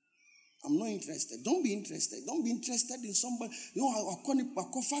 I'm not interested. Don't be interested. Don't be interested in somebody. You know, I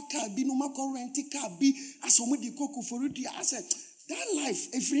said, that life,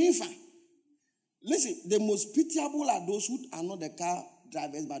 listen, the most pitiable are those who are not the car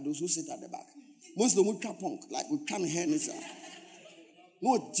drivers, but those who sit at the back. Most of them will punk, like we can't hear this.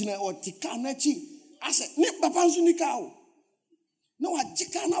 No, Tina or Tikanachi. I said, Nick Papansu Nikao. No, I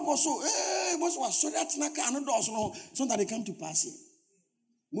Chicana was so, was so that Naka and doors, so that they come to pass here.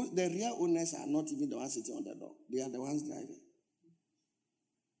 The real owners are not even the ones sitting on the door. They are the ones driving.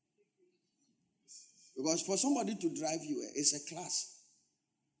 Because for somebody to drive you, it's a class.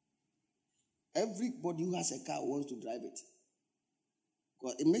 Everybody who has a car wants to drive it.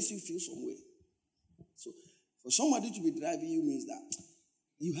 Because it makes you feel some way. So for somebody to be driving you means that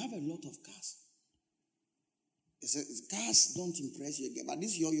you have a lot of cars. Cars don't impress you again. But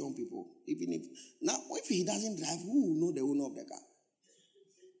these young people, even if he doesn't drive, who will know the owner of the car?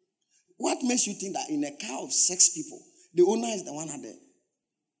 What makes you think that in a car of 6 people, the owner is the one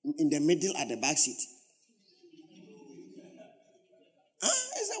in the middle at the back seat?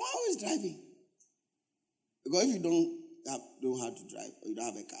 It's the one who is driving. Because if you don't know how to drive, or you don't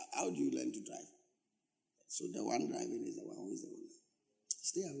have a car, how do you learn to drive? So the one driving is the one who is the owner.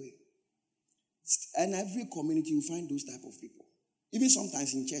 Stay away. And every community, you find those type of people. Even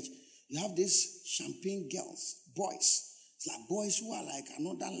sometimes in church, you have these champagne girls, boys. It's like boys who are like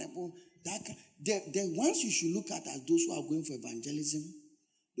another level. The ones you should look at are those who are going for evangelism,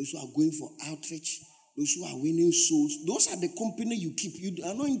 those who are going for outreach, those who are winning souls. Those are the company you keep. You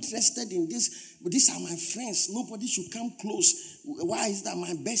are not interested in this, but these are my friends. Nobody should come close. Why is that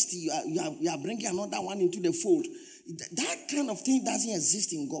my bestie? You are bringing another one into the fold. That kind of thing doesn't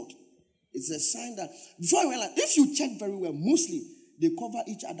exist in God. It's a sign that, before we realize, if you check very well, mostly they cover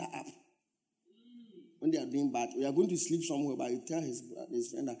each other up. When they are doing bad, we are going to sleep somewhere, but you tell his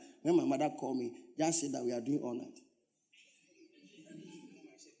friend that when my mother called me, just say that we are doing all night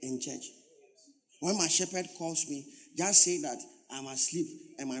in church. When my shepherd calls me, just say that I'm asleep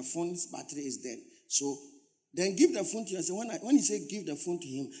and my phone's battery is dead. So then give the phone to him. So when he say give the phone to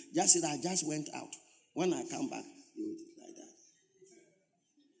him, just say that I just went out. When I come back, you would like that.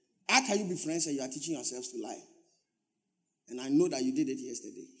 How can you be friends and you are teaching yourselves to lie? And I know that you did it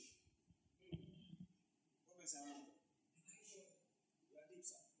yesterday.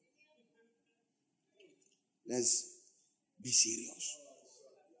 Let's be serious.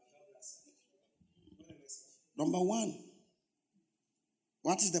 Number one,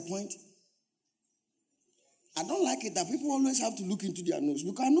 what is the point? I don't like it that people always have to look into their nose.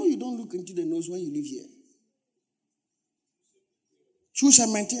 Because I know you don't look into the nose when you live here. Choose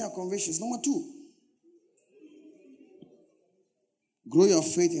and maintain your convictions. Number two, grow your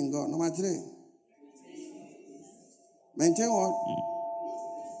faith in God. Number three, maintain what?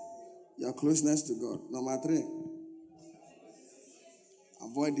 Your closeness to God. Number three,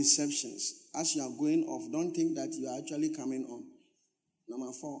 avoid deceptions. As you are going off, don't think that you are actually coming on.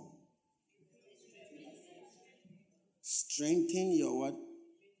 Number four, strengthen your what?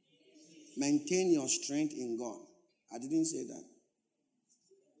 Maintain your strength in God. I didn't say that.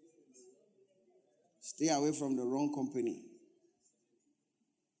 Stay away from the wrong company.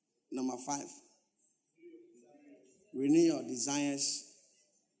 Number five, renew your desires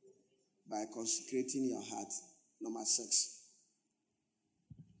by consecrating your heart. Number 6.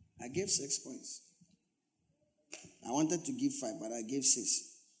 I gave 6 points. I wanted to give 5, but I gave 6.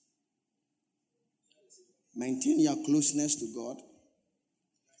 Maintain your closeness to God.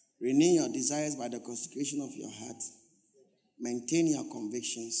 Renew your desires by the consecration of your heart. Maintain your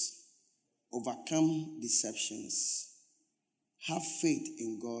convictions. Overcome deceptions. Have faith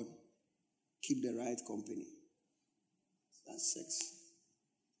in God. Keep the right company. That's 6.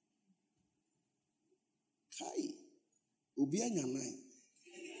 Kai. Ubia nyanai.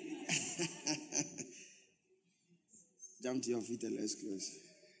 Jump to your feet and let's close.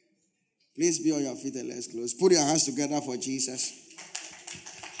 Please be on your feet and let's close. Put your hands together for Jesus.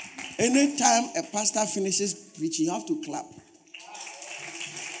 Anytime a pastor finishes preaching, you have to clap.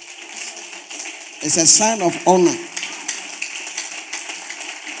 It's a sign of honor.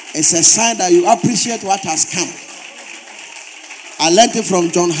 It's a sign that you appreciate what has come. I learned it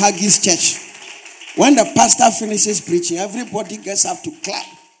from John Hagee's church. When the pastor finishes preaching, everybody gets up to clap.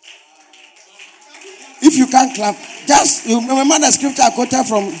 If you can't clap, just you remember the scripture I quoted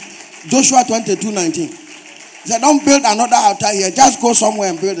from Joshua 22:19. He said, don't build another altar here. Just go somewhere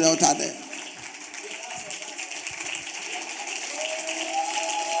and build the altar there.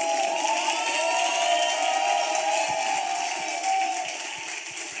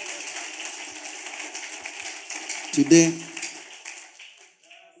 Today,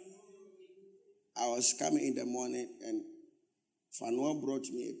 I was coming in the morning and Fanua brought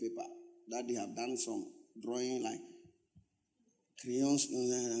me a paper that they have done some drawing like crayons.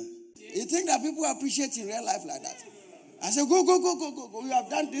 You think that people appreciate in real life like that? I said, go. You have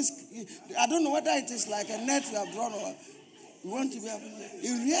done this. I don't know whether it is like a net you have drawn or you want to be appreciated.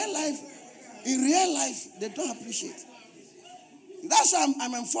 In real life, they don't appreciate. That's why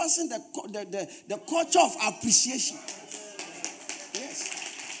I'm enforcing the culture of appreciation. Yes.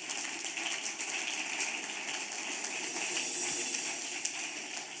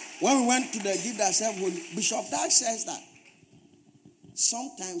 When we went to the give ourselves, Bishop Dag says that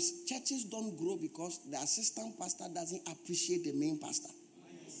sometimes churches don't grow because the assistant pastor doesn't appreciate the main pastor.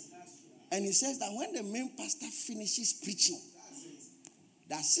 And he says that when the main pastor finishes preaching,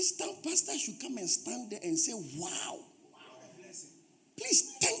 the assistant pastor should come and stand there and say, wow.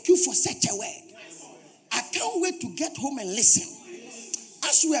 Please, thank you for such a word. I can't wait to get home and listen.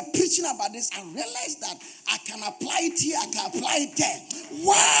 As we were preaching about this, I realized that I can apply it here, I can apply it there.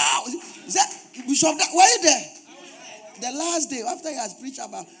 Wow! Bishop, were you there? The last day, after he has preached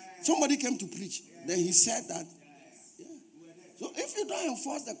about, somebody came to preach. Then he said that. Yeah. So if you don't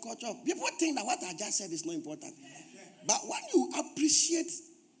enforce the culture, people think that what I just said is not important. But when you appreciate,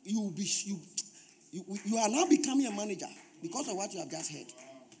 you are now becoming a manager because of what you have just heard.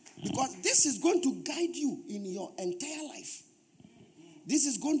 Because this is going to guide you in your entire life. This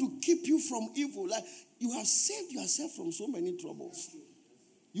is going to keep you from evil. Like, you have saved yourself from so many troubles.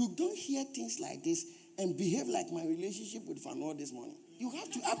 You don't hear things like this and behave like my relationship with Fano this morning. You have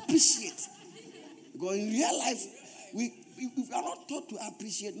to appreciate. Because in real life, if you are not taught to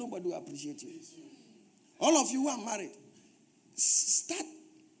appreciate, nobody will appreciate you. All of you who are married, start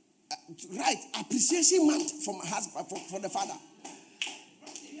write appreciation month for my husband, for the father.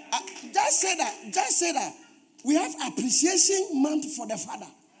 Just say that. We have appreciation month for the father.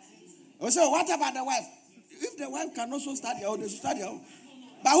 So what about the wife? If the wife can also start their own, they should start their own.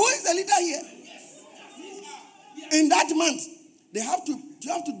 But who is the leader here? In that month, you have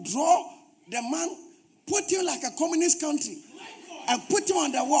to draw the man, put him like a communist country, and put him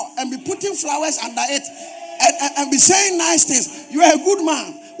on the wall, and be putting flowers under it, and be saying nice things. You are a good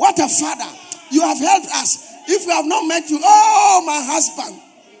man. What a father. You have helped us. If we have not met you, oh, my husband.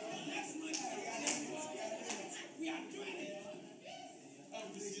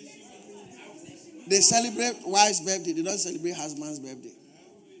 They celebrate wife's birthday. They don't celebrate husband's birthday.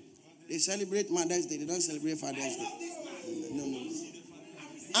 They celebrate Mother's Day. They don't celebrate Father's Day. No.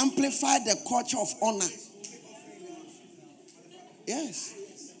 Amplify the culture of honor. Yes.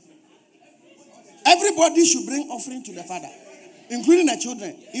 Everybody should bring offering to the father, including the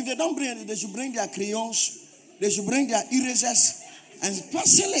children. If they don't bring it, they should bring their crayons. They should bring their erasers and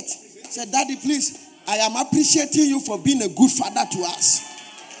seal it. Say, Daddy, please, I am appreciating you for being a good father to us.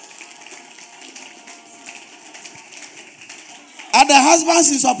 Are the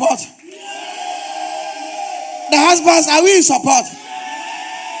husbands in support? The husbands, are we in support?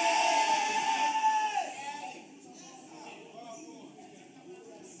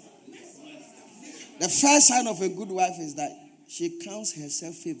 The first sign of a good wife is that she counts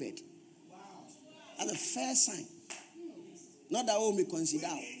herself favored. That's the first sign. Not that we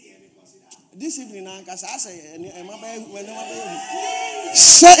consider. This evening, I say, in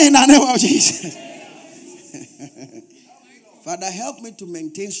the name of Jesus. Father, help me to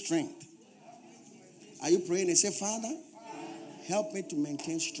maintain strength. Are you praying and say, Father, help me to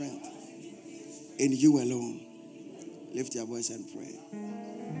maintain strength in you alone. Lift your voice and pray.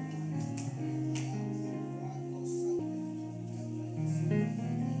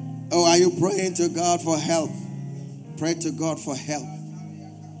 Oh, are you praying to God for help? Pray to God for help.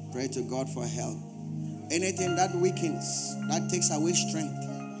 Pray to God for help. Anything that weakens, that takes away strength.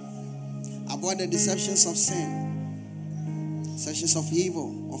 Avoid the deceptions of sin, deceptions of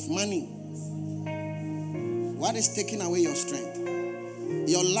evil, of money. What is taking away your strength?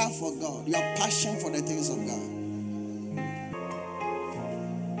 Your love for God, your passion for the things of God.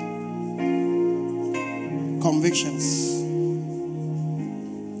 Convictions.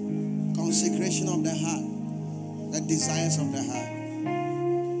 Consecration of the heart, the desires of the heart.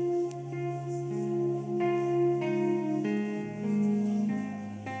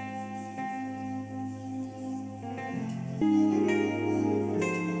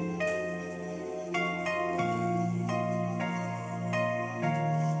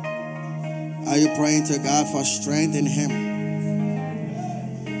 Are you praying to God for strength in Him?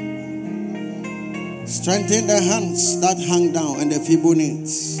 Strengthen the hands that hang down and the feeble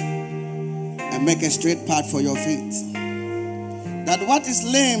knees, and make a straight path for your feet, that what is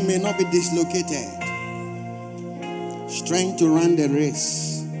lame may not be dislocated. Strength to run the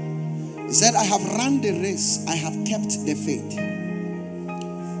race. He said, I have run the race, I have kept the faith.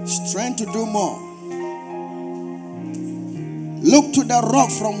 Strength to do more. Look to the rock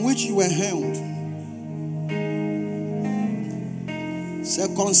from which you were held. So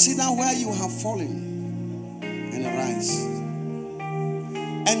consider where you have fallen and arise.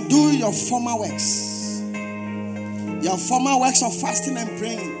 And do your former works. Your former works of fasting and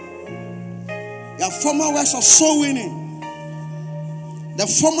praying. Your former works of soul winning. The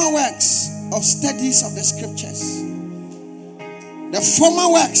former works of studies of the scriptures. The former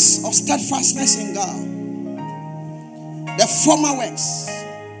works of steadfastness in God. The former works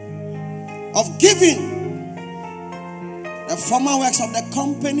of giving. The former works of the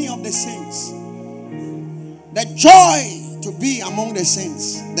company of the saints. The joy to be among the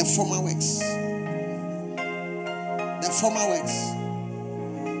saints. The former works. The former works.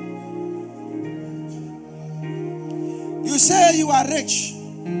 You say you are rich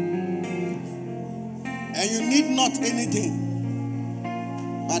and you need not anything.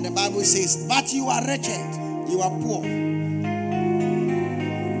 But the Bible says, but you are wretched, you are poor.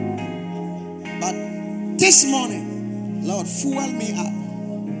 But this morning, Lord, fuel me up.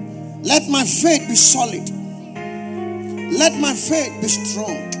 Let my faith be solid. Let my faith be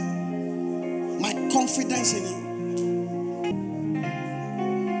strong. My confidence in you.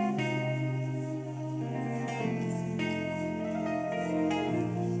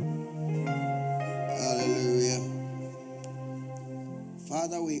 Hallelujah.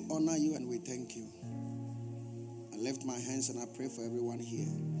 Father, we honor you and we thank you. I lift my hands and I pray for everyone here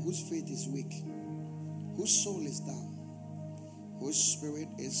whose faith is weak, whose soul is down, whose spirit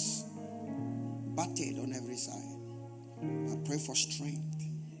is battered on every side. I pray for strength.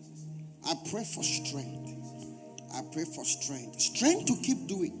 I pray for strength. I pray for strength. Strength to keep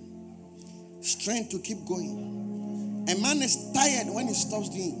doing. Strength to keep going. A man is tired when he stops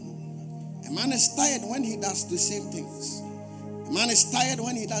doing. A man is tired when he does the same things. A man is tired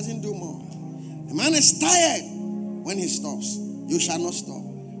when he doesn't do more. A man is tired when he stops. You shall not stop.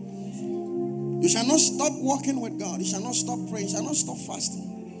 You shall not stop walking with God. You shall not stop praying. You shall not stop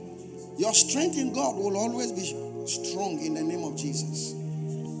fasting. Your strength in God will always be strong in the name of Jesus.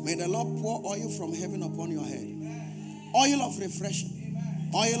 May the Lord pour oil from heaven upon your head. Oil of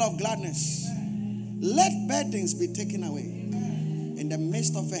refreshing. Oil of gladness. Let burdens be taken away. In the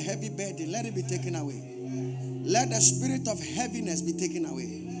midst of a heavy burden, let it be taken away. Let the spirit of heaviness be taken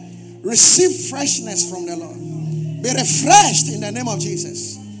away. Receive freshness from the Lord. Be refreshed in the name of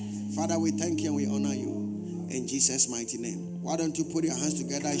Jesus. Father, we thank you and we honor you. In Jesus' mighty name. Why don't you put your hands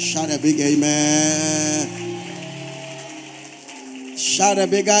together and shout a big amen. Shout a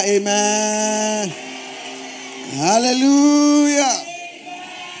bigger amen. Hallelujah.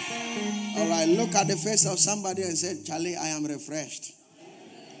 All right, look at the face of somebody and say, Charlie, I am refreshed.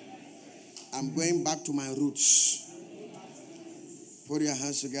 I'm going back to my roots. Put your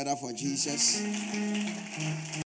hands together for Jesus.